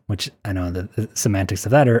 2.0, which I know the semantics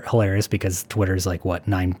of that are hilarious because Twitter is like what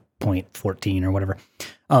 9.14 or whatever.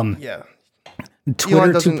 Yeah. Twitter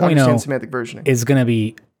Elon doesn't 2.0 understand semantic versioning. Is going to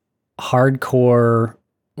be hardcore.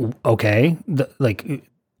 Okay,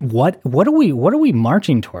 what are we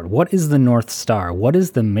marching toward? What is the North Star? What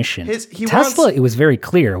is the mission? Tesla, it was very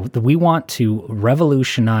clear. We want to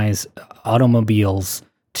revolutionize automobiles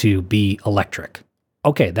to be electric.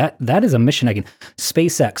 Okay, that is a mission.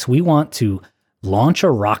 SpaceX, we want to launch a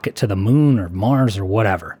rocket to the moon or Mars or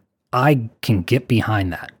whatever. I can get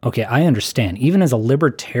behind that. Okay, I understand. Even as a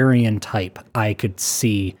libertarian type, I could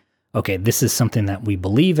see, okay, this is something that we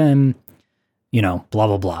believe in, blah,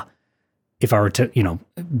 blah, blah. If I were to,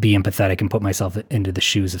 be empathetic and put myself into the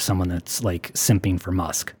shoes of someone that's like simping for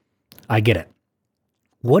Musk, I get it.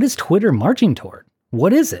 What is Twitter marching toward?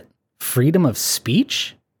 What freedom of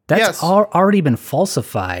speech? That's already been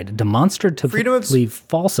falsified, demonstratively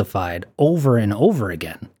falsified over and over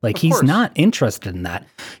again. Like, he's not interested in that.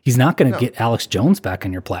 He's not going to get Alex Jones back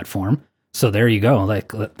on your platform. So there you go.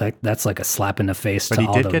 Like that's like a slap in the face to all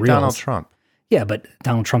the reals. But he did get Donald Trump. Yeah, but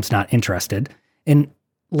Donald Trump's not interested. And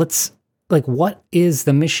what is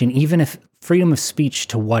the mission? Even if freedom of speech,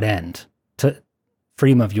 to what end? To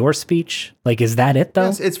freedom of your speech? Like, is that it though?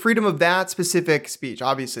 Yes, it's freedom of that specific speech,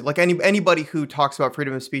 obviously. Like anybody who talks about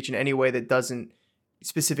freedom of speech in any way that doesn't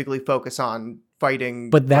specifically focus on fighting.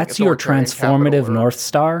 But that's your transformative North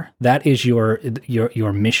Star. That is your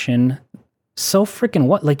mission. So freaking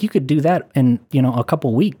what? Like you could do that in, a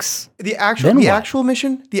couple weeks. The actual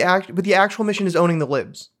mission is owning the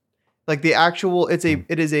libs. Like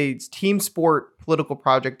it is a team sport political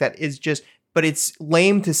project that is but it's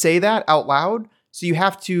lame to say that out loud. So you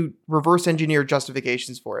have to reverse engineer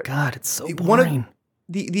justifications for it. God, it's so boring.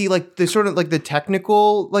 The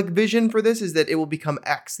technical vision for this is that it will become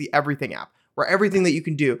X, the everything app, where everything that you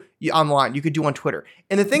can do online, you could do on Twitter.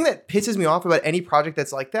 And the thing that pisses me off about any project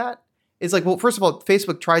that's like that is well, first of all,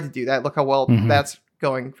 Facebook tried to do that. Look how well that's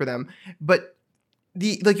going for them. But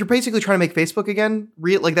you're basically trying to make Facebook again.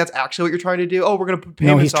 That's actually what you're trying to do. Oh, we're going to put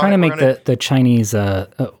payments. No, he's trying to make the Chinese.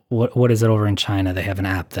 What is it over in China? They have an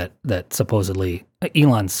app that supposedly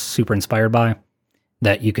Elon's super inspired by,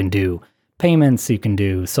 that you can do payments, you can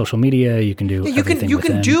do social media, you can do everything. You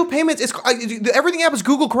can do payments. The everything app is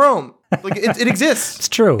Google Chrome. It exists. It's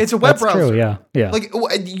true. It's a web browser. True, yeah.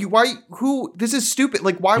 This is stupid.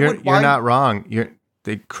 You're not wrong.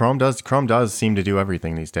 Chrome does seem to do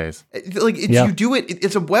everything these days. You do it.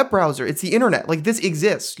 It's a web browser. It's the internet. This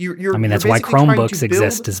exists. That's why Chromebooks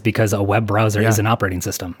exist, is because a web browser is an operating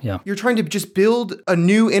system. Yeah. You're trying to just build a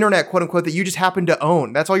new internet, quote unquote, that you just happen to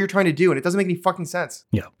own. That's all you're trying to do, and it doesn't make any fucking sense.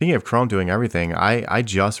 Yeah. Speaking of Chrome doing everything, I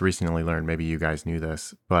just recently learned, maybe you guys knew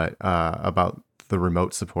this, but about the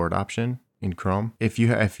remote support option in Chrome. If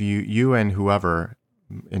you and whoever,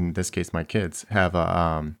 in this case my kids, have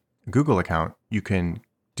a Google account, you can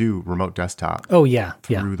do remote desktop. Oh yeah,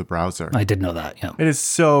 through the browser. I did know that. Yeah, it is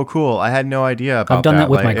so cool. I had no idea about that. I've done that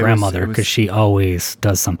with my grandmother because she always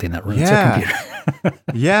does something that ruins her computer.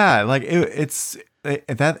 Yeah,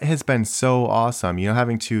 that has been so awesome.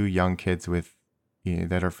 Having two young kids with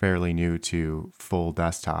that are fairly new to full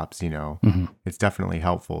desktops. It's definitely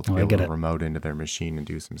helpful to be able to remote into their machine and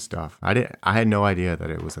do some stuff. I had no idea that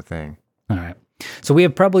it was a thing. All right. So we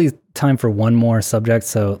have probably time for one more subject.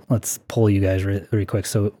 So let's pull you guys really quick.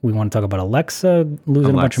 So we want to talk about Alexa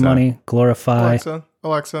losing a bunch of money, Glorify.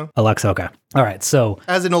 Alexa. Okay. All right. So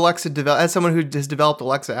as someone who has developed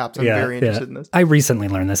Alexa apps, I'm very interested in this. I recently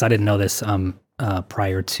learned this. I didn't know this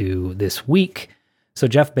prior to this week. So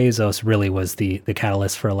Jeff Bezos really was the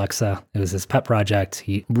catalyst for Alexa. It was his pet project.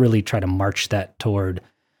 He really tried to march that toward,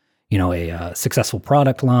 a successful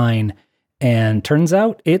product line. And turns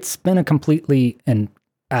out it's been a completely and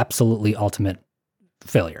absolutely ultimate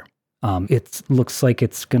failure. It looks like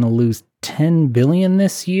it's going to lose $10 billion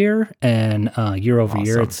this year, and year over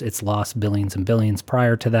year, it's lost billions and billions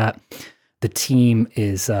prior to that. The team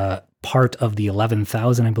is part of the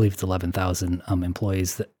 11,000. I believe it's 11,000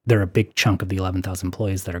 employees. They're a big chunk of the 11,000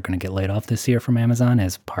 employees that are going to get laid off this year from Amazon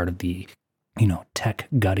as part of the tech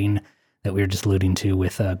gutting that we were just alluding to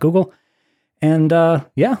with Google. And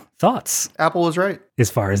thoughts. Apple was right.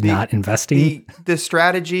 As far as not investing. The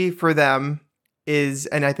strategy for them is,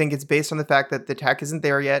 and I think it's based on the fact that the tech isn't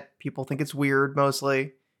there yet. People think it's weird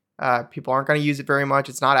mostly. People aren't going to use it very much.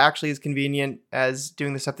 It's not actually as convenient as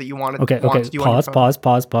doing the stuff that you want to do.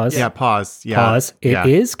 Pause. Yeah, pause. Yeah. Pause. It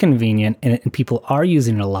is convenient, and people are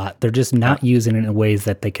using it a lot. They're just not using it in ways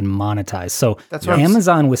that they can monetize. So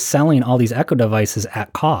Amazon was selling all these Echo devices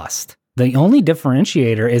at cost. The only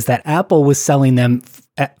differentiator is that Apple was selling them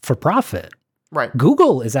for profit. Right.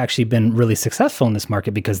 Google has actually been really successful in this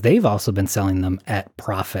market because they've also been selling them at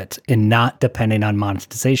profit and not depending on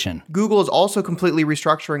monetization. Google is also completely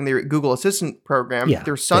restructuring their Google Assistant program. Yeah,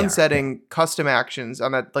 they're sunsetting custom actions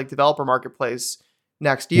on that developer marketplace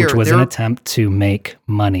next year. Which was an attempt to make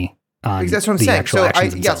money. That's what I'm saying. So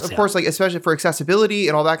of course, especially for accessibility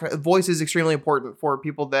and all that kind of voice is extremely important for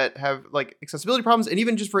people that have accessibility problems, and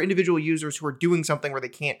even just for individual users who are doing something where they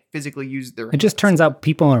can't physically use their hands. It just turns out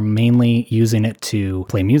people are mainly using it to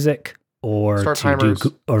play music or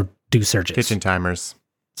do searches. Kitchen timers.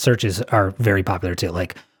 Searches are very popular too.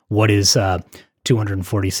 What is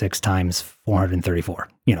 246 times 434?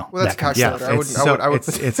 Well, that's that kind of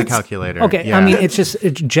stuff. It's a calculator. Okay, yeah. I mean it's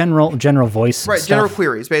general voice. Right, stuff. General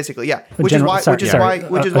queries, basically. Yeah, which is why a search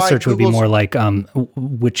Google's, would be more like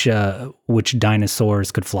which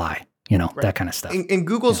dinosaurs could fly. That kind of stuff. In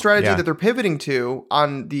Google's strategy that they're pivoting to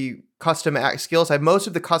on the custom skill side, most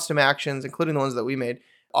of the custom actions, including the ones that we made,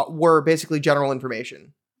 were basically general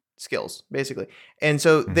information skills, basically. And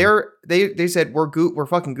so they said we're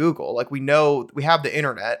fucking Google. We have the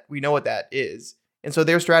internet. We know what that is. And so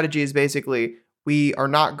their strategy is basically, we are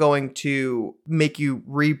not going to make you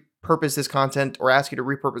repurpose this content or ask you to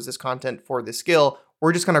repurpose this content for this skill.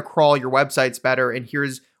 We're just going to crawl your websites better. And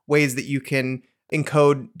here's ways that you can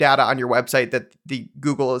encode data on your website that the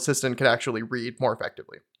Google Assistant can actually read more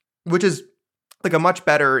effectively, which is like a much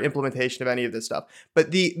better implementation of any of this stuff.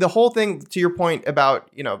 But the whole thing, to your point about,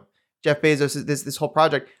 Jeff Bezos, this whole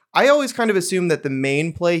project, I always kind of assumed that the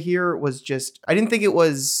main play here was just, I didn't think it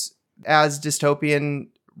was as dystopian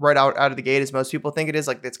right out of the gate as most people think it is,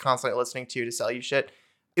 like it's constantly listening to you to sell you shit.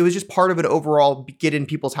 It was just part of an overall get in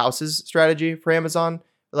people's houses strategy for Amazon.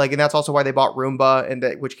 Like, and that's also why they bought Roomba, and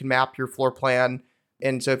which can map your floor plan.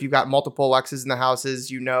 And so if you've got multiple Alexas in the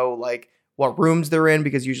houses, like what rooms they're in,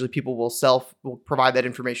 because usually people will provide that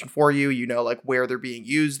information for you. Like where they're being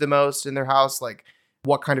used the most in their house, like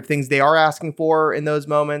what kind of things they are asking for in those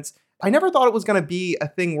moments. I never thought it was going to be a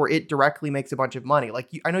thing where it directly makes a bunch of money. Like,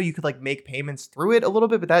 I know you could like make payments through it a little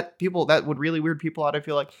bit, but that would really weird people out. I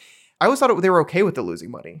feel like I always thought they were okay with the losing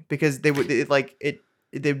money because they'd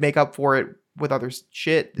make up for it with other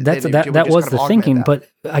shit. That was the thinking, but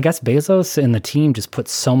I guess Bezos and the team just put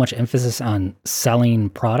so much emphasis on selling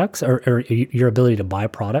products or your ability to buy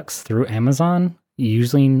products through Amazon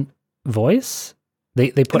using voice. They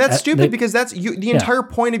put, and that's stupid because that's the entire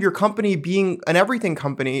point of your company being an everything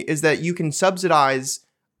company is that you can subsidize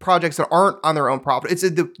projects that aren't on their own profit. It's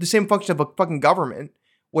the same function of a fucking government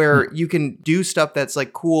where you can do stuff that's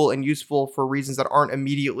like cool and useful for reasons that aren't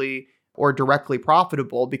immediately or directly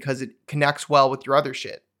profitable because it connects well with your other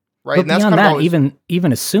shit. Right. But and that's beyond that,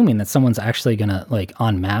 even assuming that someone's actually going to like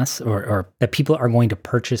en masse or that people are going to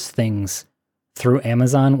purchase things through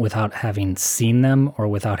Amazon without having seen them or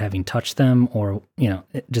without having touched them or,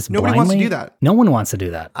 just nobody blindly. Wants to do that. No one wants to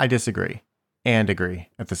do that. I disagree and agree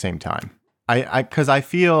at the same time. Because I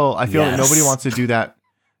feel that nobody wants to do that.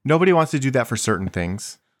 Nobody wants to do that for certain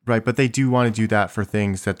things. Right. But they do want to do that for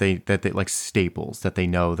things that they like staples that they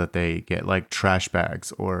know that they get, like trash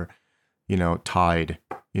bags or, Tide,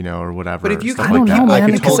 or whatever. But if you, I don't know,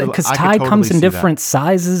 man, because Tide comes in different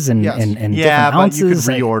sizes and different ounces.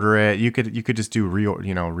 But you could reorder it. You could just do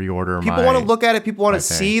reorder. People want to look at it. People want to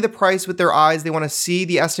see the price with their eyes. They want to see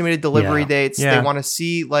the estimated delivery dates. Yeah. They want to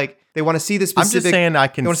see the specific. I'm just saying I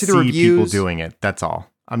can see people doing it. That's all.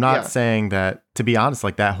 I'm not saying that, to be honest,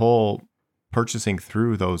 like that whole purchasing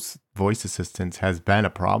through those voice assistants has been a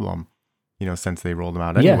problem. Since they rolled them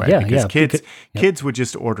out anyway, because kids would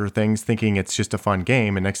just order things thinking it's just a fun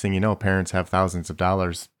game, and next thing you know, parents have thousands of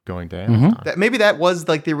dollars going to Amazon. Maybe that was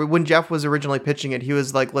like when Jeff was originally pitching it, he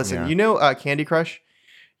was like, "Listen, Candy Crush,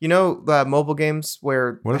 mobile games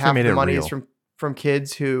where half the money is from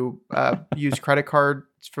kids who use credit cards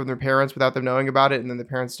from their parents without them knowing about it, and then the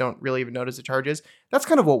parents don't really even notice the charges. That's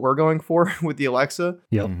kind of what we're going for with the Alexa.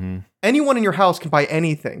 Yep. Mm-hmm. Anyone in your house can buy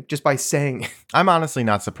anything just by saying it. I'm honestly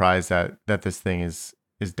not surprised that this thing is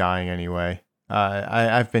dying anyway.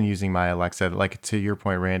 I've been using my Alexa, like to your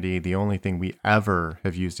point, Randy, the only thing we ever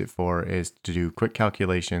have used it for is to do quick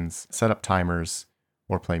calculations, set up timers,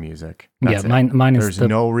 or play music. That's mine is There's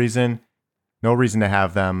no reason to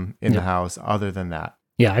have them in the house other than that.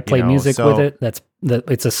 Yeah, I play music with it.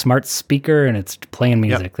 It's a smart speaker and it's playing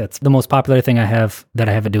music. Yep. That's the most popular thing I have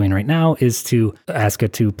it doing right now is to ask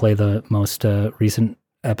it to play the most recent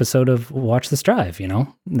episode of Watch This Drive.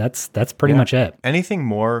 That's pretty much it. Anything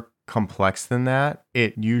more complex than that,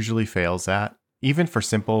 it usually fails at. Even for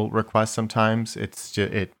simple requests, sometimes it's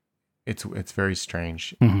just it's very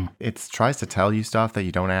strange. Mm-hmm. It tries to tell you stuff that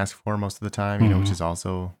you don't ask for most of the time. Which is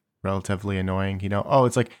also relatively annoying.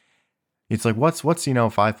 It's like what's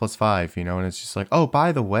 5 plus 5, and it's just like, oh,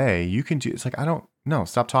 by the way, you can do. It's like, I don't know.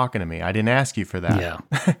 Stop talking to me. I didn't ask you for that.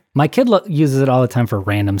 Yeah, my kid uses it all the time for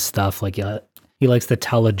random stuff. Like he likes the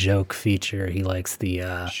tell a joke feature. He likes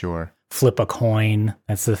the flip a coin.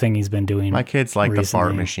 That's the thing he's been doing. My kids like recently. The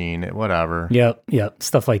fart machine. Whatever. Yep.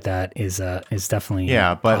 Stuff like that is definitely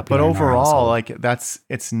but overall, like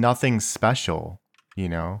it's nothing special.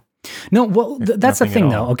 No, well, that's the thing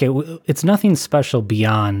though. Okay, it's nothing special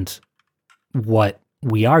beyond what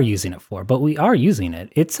we are using it for, but we are using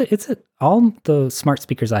it. All the smart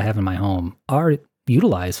speakers I have in my home are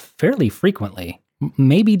utilized fairly frequently,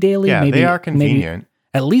 maybe daily. Maybe they are convenient, maybe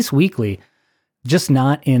at least weekly, just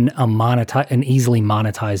not in an easily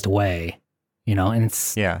monetized way, And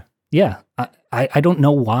it's I don't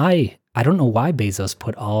know why. I don't know why Bezos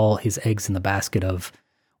put all his eggs in the basket of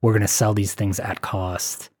we're going to sell these things at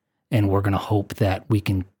cost, and we're going to hope that we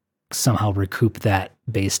can somehow recoup that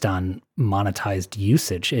based on monetized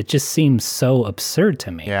usage. It just seems so absurd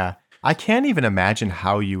to me. Yeah. I can't even imagine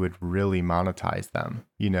how you would really monetize them,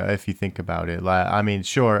 if you think about it. I mean,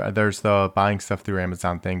 sure, there's the buying stuff through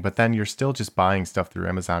Amazon thing, but then you're still just buying stuff through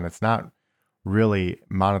Amazon. It's not really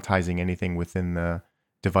monetizing anything within the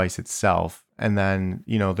device itself. And then,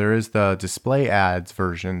 there is the display ads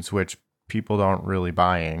versions, which people aren't really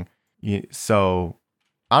buying. So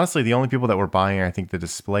Honestly, the only people that were buying, I think, the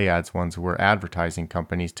display ads ones were advertising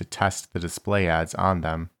companies to test the display ads on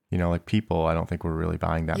them. You know, like people, I don't think we're really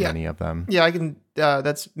buying that many of them. Yeah, I can.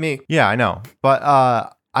 That's me. Yeah, I know. But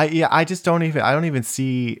I just don't even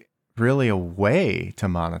see really a way to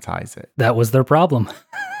monetize it. That was their problem.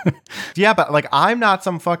 Yeah, but like I'm not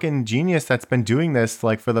some fucking genius that's been doing this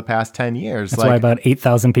like for the past 10 years. That's why about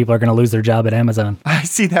 8,000 people are going to lose their job at Amazon. I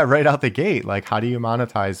see that right out the gate. Like, how do you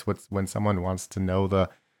monetize when someone wants to know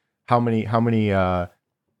how many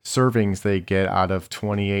servings they get out of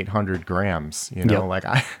 2,800 grams? You know,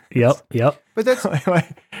 Yep. But that's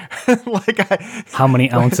how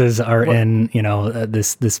many ounces are in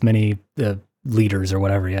this many liters or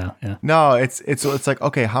whatever. Yeah. No, it's like,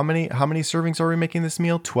 okay, how many servings are we making this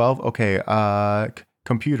meal? 12. Okay.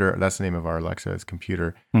 Computer. That's the name of our Alexa. Is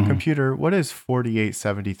computer. Mm-hmm. Computer. What is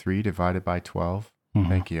 4873 divided by 12? Mm-hmm.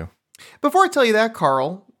 Thank you. Before I tell you that,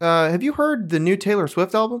 Carl, have you heard the new Taylor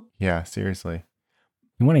Swift album? Yeah, seriously.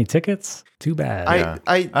 You want any tickets? Too bad.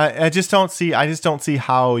 I just don't see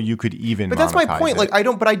how you could even. But that's my point. It. Like I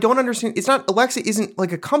don't understand. It's not Alexa isn't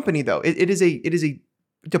like a company though. It is a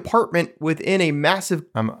department within a massive.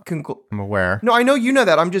 I'm aware. No, I know you know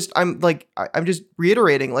that. I'm just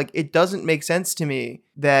reiterating. Like it doesn't make sense to me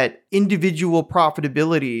that individual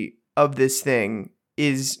profitability of this thing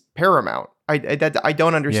is paramount. I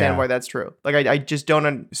don't understand why that's true. Like I just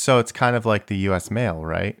don't. So it's kind of like the U.S. mail,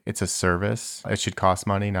 right? It's a service. It should cost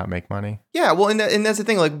money, not make money. Yeah, well, and that's the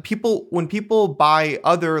thing. Like when people buy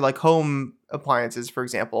other like home appliances, for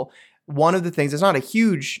example, one of the things, it's not a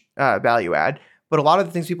huge value add, but a lot of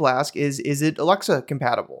the things people ask is it Alexa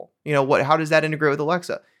compatible? You know, how does that integrate with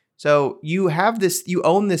Alexa? So you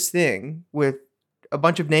own this thing with a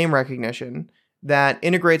bunch of name recognition that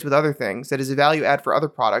integrates with other things, that is a value add for other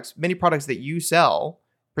products, many products that you sell.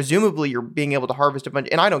 Presumably you're being able to harvest a bunch,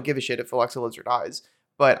 and I don't give a shit if Alexa lives or dies,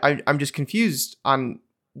 but I'm just confused on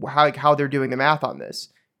how they're doing the math on this,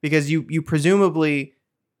 because you presumably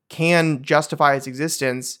can justify its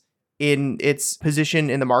existence in its position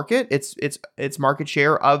in the market, its market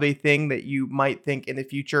share of a thing that you might think in the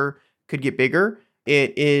future could get bigger.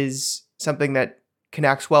 It is something that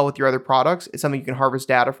connects well with your other products. It's something you can harvest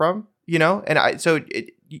data from. You know, and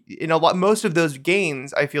most of those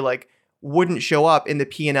gains, I feel like, wouldn't show up in the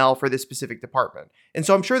P&L for this specific department. And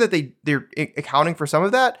so I'm sure that they're accounting for some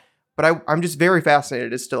of that, but I'm just very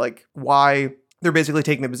fascinated as to like why they're basically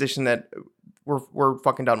taking the position that we're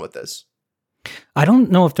fucking done with this. I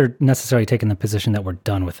don't know if they're necessarily taking the position that we're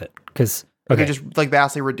done with it, because they're just like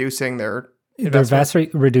vastly reducing their investment. They're vastly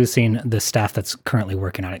reducing the staff that's currently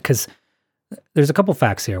working on it. Because there's a couple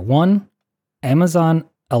facts here. One, Amazon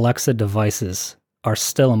Alexa devices are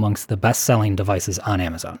still amongst the best-selling devices on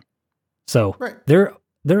Amazon. So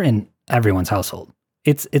they're in everyone's household.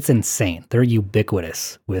 It's insane. They're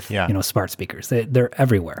ubiquitous with smart speakers. They're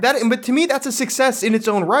everywhere. But to me, that's a success in its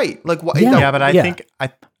own right. Like but I think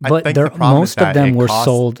the problem is that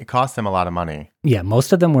it cost them a lot of money. Yeah,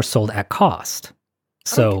 most of them were sold at cost.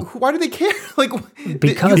 So why do they care? Like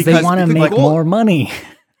because they want to make more money.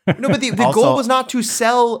 No, but the goal was not to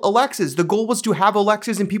sell Alexas. The goal was to have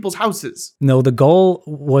Alexas in people's houses. No, the goal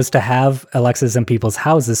was to have Alexas in people's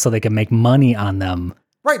houses so they can make money on them.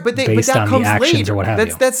 Right, but that on comes the actions later. Or what have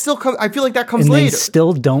you. That's still I feel like that comes later. And they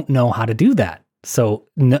still don't know how to do that. So,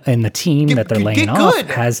 and the team that they're laying off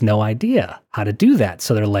has no idea how to do that.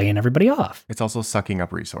 So they're laying everybody off. It's also sucking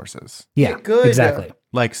up resources. Yeah, exactly.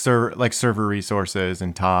 Like server resources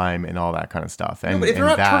and time and all that kind of stuff. And but if you're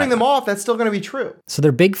not turning them off, that's still going to be true. So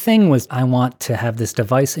their big thing was, I want to have this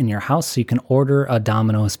device in your house so you can order a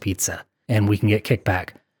Domino's pizza and we can get kickback.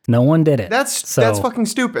 No one did it. That's fucking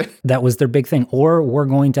stupid. That was their big thing. Or we're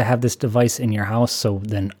going to have this device in your house so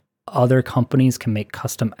then other companies can make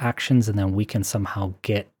custom actions and then we can somehow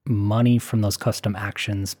get money from those custom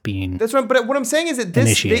actions being That's right. But what I'm saying is that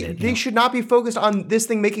they should not be focused on this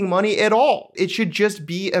thing making money at all. It should just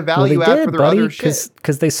be a value add for their other shit.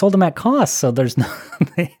 Because they sold them at cost. So there's no,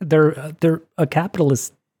 they're a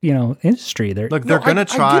capitalist, industry. They're going to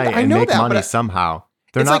try and make money somehow.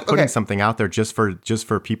 They're not putting something out there just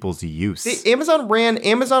for people's use. Amazon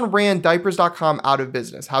ran diapers.com out of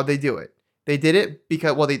business. How'd they do it? They did it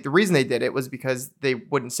because, the reason they did it was because they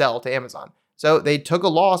wouldn't sell to Amazon. So they took a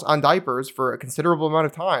loss on diapers for a considerable amount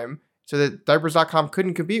of time so that diapers.com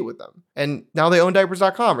couldn't compete with them. And now they own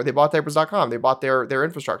diapers.com, or they bought diapers.com. They bought their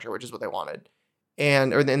infrastructure, which is what they wanted,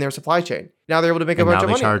 or in their supply chain. Now they're able to make a bunch of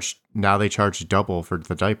money. Now they charge double for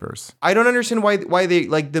the diapers. I don't understand why they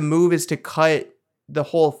like the move is to cut the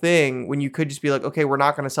whole thing when you could just be like, okay, we're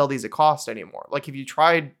not going to sell these at cost anymore. Like, have you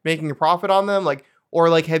tried making a profit on them? Like, or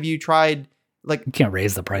like, have you tried like... You can't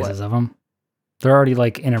raise the prices of them. They're already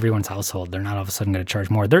like in everyone's household. They're not all of a sudden going to charge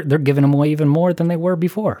more. They're giving them away even more than they were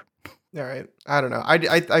before. All right. I don't know.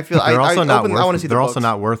 I feel they're also not worth, I want to see the books. They're also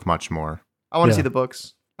not worth much more. I want to see the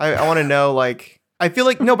books. I want to know, like, I feel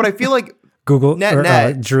like Google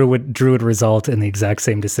net. Drew would result in the exact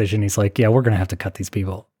same decision. He's like, yeah, we're going to have to cut these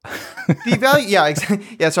people. The value,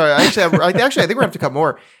 yeah, sorry. I think we're going to have to cut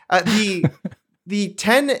more. The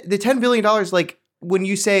 $10 billion, like, when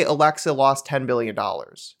you say Alexa lost $10 billion,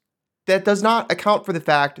 that does not account for the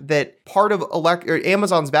fact that part of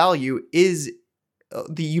Amazon's value is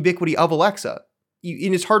the ubiquity of Alexa.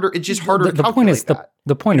 And it's harder. It's just harder to calculate.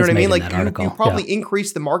 The point you know is what I mean? made Like, in that article. you probably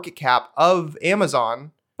increase the market cap of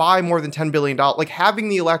Amazon by more than $10 billion. Like, having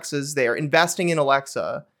the Alexas there, investing in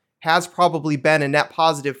Alexa, has probably been a net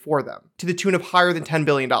positive for them to the tune of higher than $10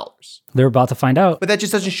 billion. They're about to find out. But that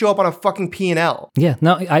just doesn't show up on a fucking P&L. Yeah,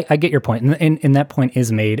 no, I get your point. And that point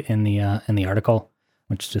is made in the article,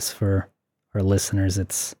 which, just for our listeners,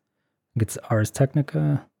 it's Ars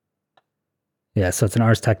Technica. Yeah, so it's an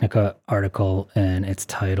Ars Technica article, and it's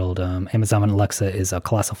titled Amazon and Alexa is a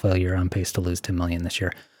colossal failure on pace to lose $10 million this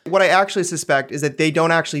year. What I actually suspect is that they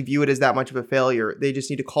don't actually view it as that much of a failure. They just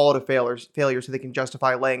need to call it a failure so they can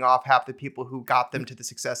justify laying off half the people who got them to the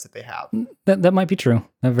success that they have. That might be true.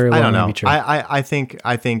 That very well might be true. I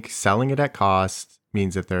think selling it at cost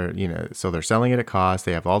means that they're, so they're selling it at cost.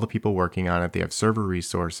 They have all the people working on it. They have server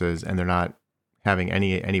resources, and they're not having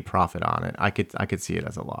any profit on it. I could see it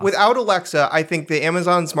as a loss. Without Alexa, I think the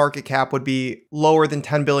Amazon's market cap would be lower than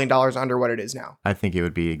 $10 billion under what it is now. I think it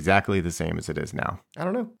would be exactly the same as it is now. I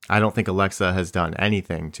don't know. I don't think Alexa has done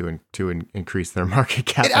anything to increase their market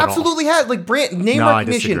cap. It absolutely has. Like name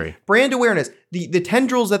recognition, brand awareness, the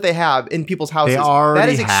tendrils that they have in people's houses. They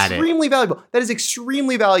already that is extremely valuable. That is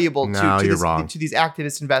extremely valuable to these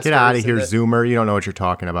activist investors. Get out of here, Zoomer. You don't know what you're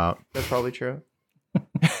talking about. That's probably true.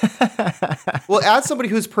 Well, as somebody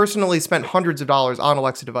who's personally spent hundreds of dollars on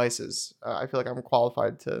Alexa devices, I feel like I'm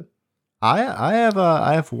qualified to. I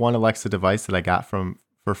have one Alexa device that I got for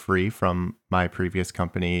free from my previous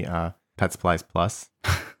company, Pet Supplies Plus.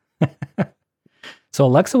 So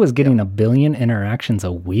Alexa was getting 1 billion interactions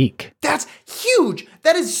a week. That's huge.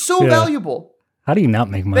 That is so valuable. How do you not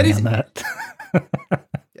make money on that?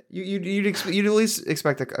 You'd at least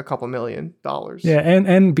expect a couple $1 million. Yeah,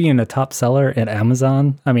 and being a top seller at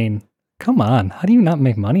Amazon, I mean, come on, how do you not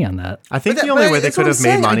make money on that? I think the only way they could have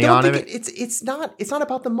made money on it, it's not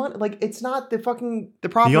about the money. Like, it's not the profit.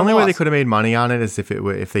 The only way they could have made money on it is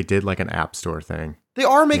if they did like an app store thing. They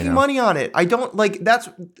are making money on it. I don't like that's.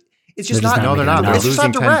 It's just not. No, they're not. They're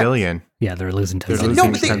losing $10 billion. Yeah, they're losing $10 billion.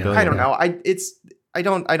 No, but I don't know. I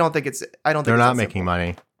don't think it's. They're not making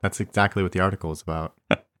money. That's exactly what the article is about.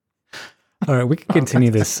 All right, we can continue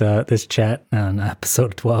this chat on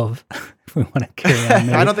episode 12 if we want to carry on.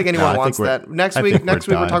 Maybe. I don't think anyone wants that. Next week we're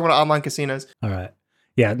talking about online casinos. All right.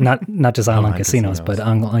 Yeah, not just online casinos, but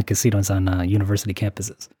online casinos on university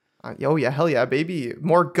campuses. Oh yeah, hell yeah, baby!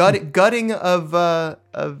 More gutting of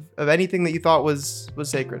anything that you thought was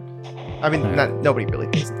sacred. I mean, nobody really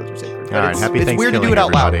thinks that those are sacred. All right, happy Thanksgiving, it's weird to do it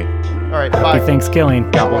out loud. Everybody. All right, bye. Happy Thanksgiving.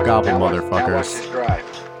 Gobble, gobble, motherfuckers.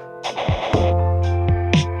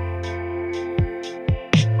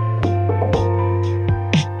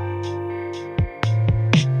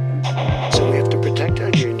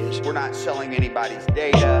 We're not selling anybody's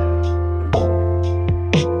data.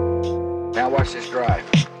 Now watch this drive.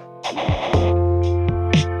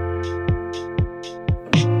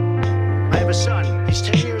 I have a son. He's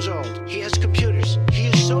 10 years old. He has computers. He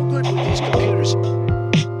is so good with these computers.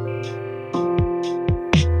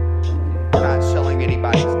 We're not selling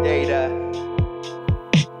anybody's data.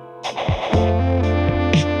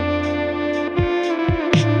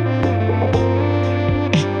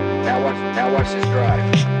 Now watch this drive.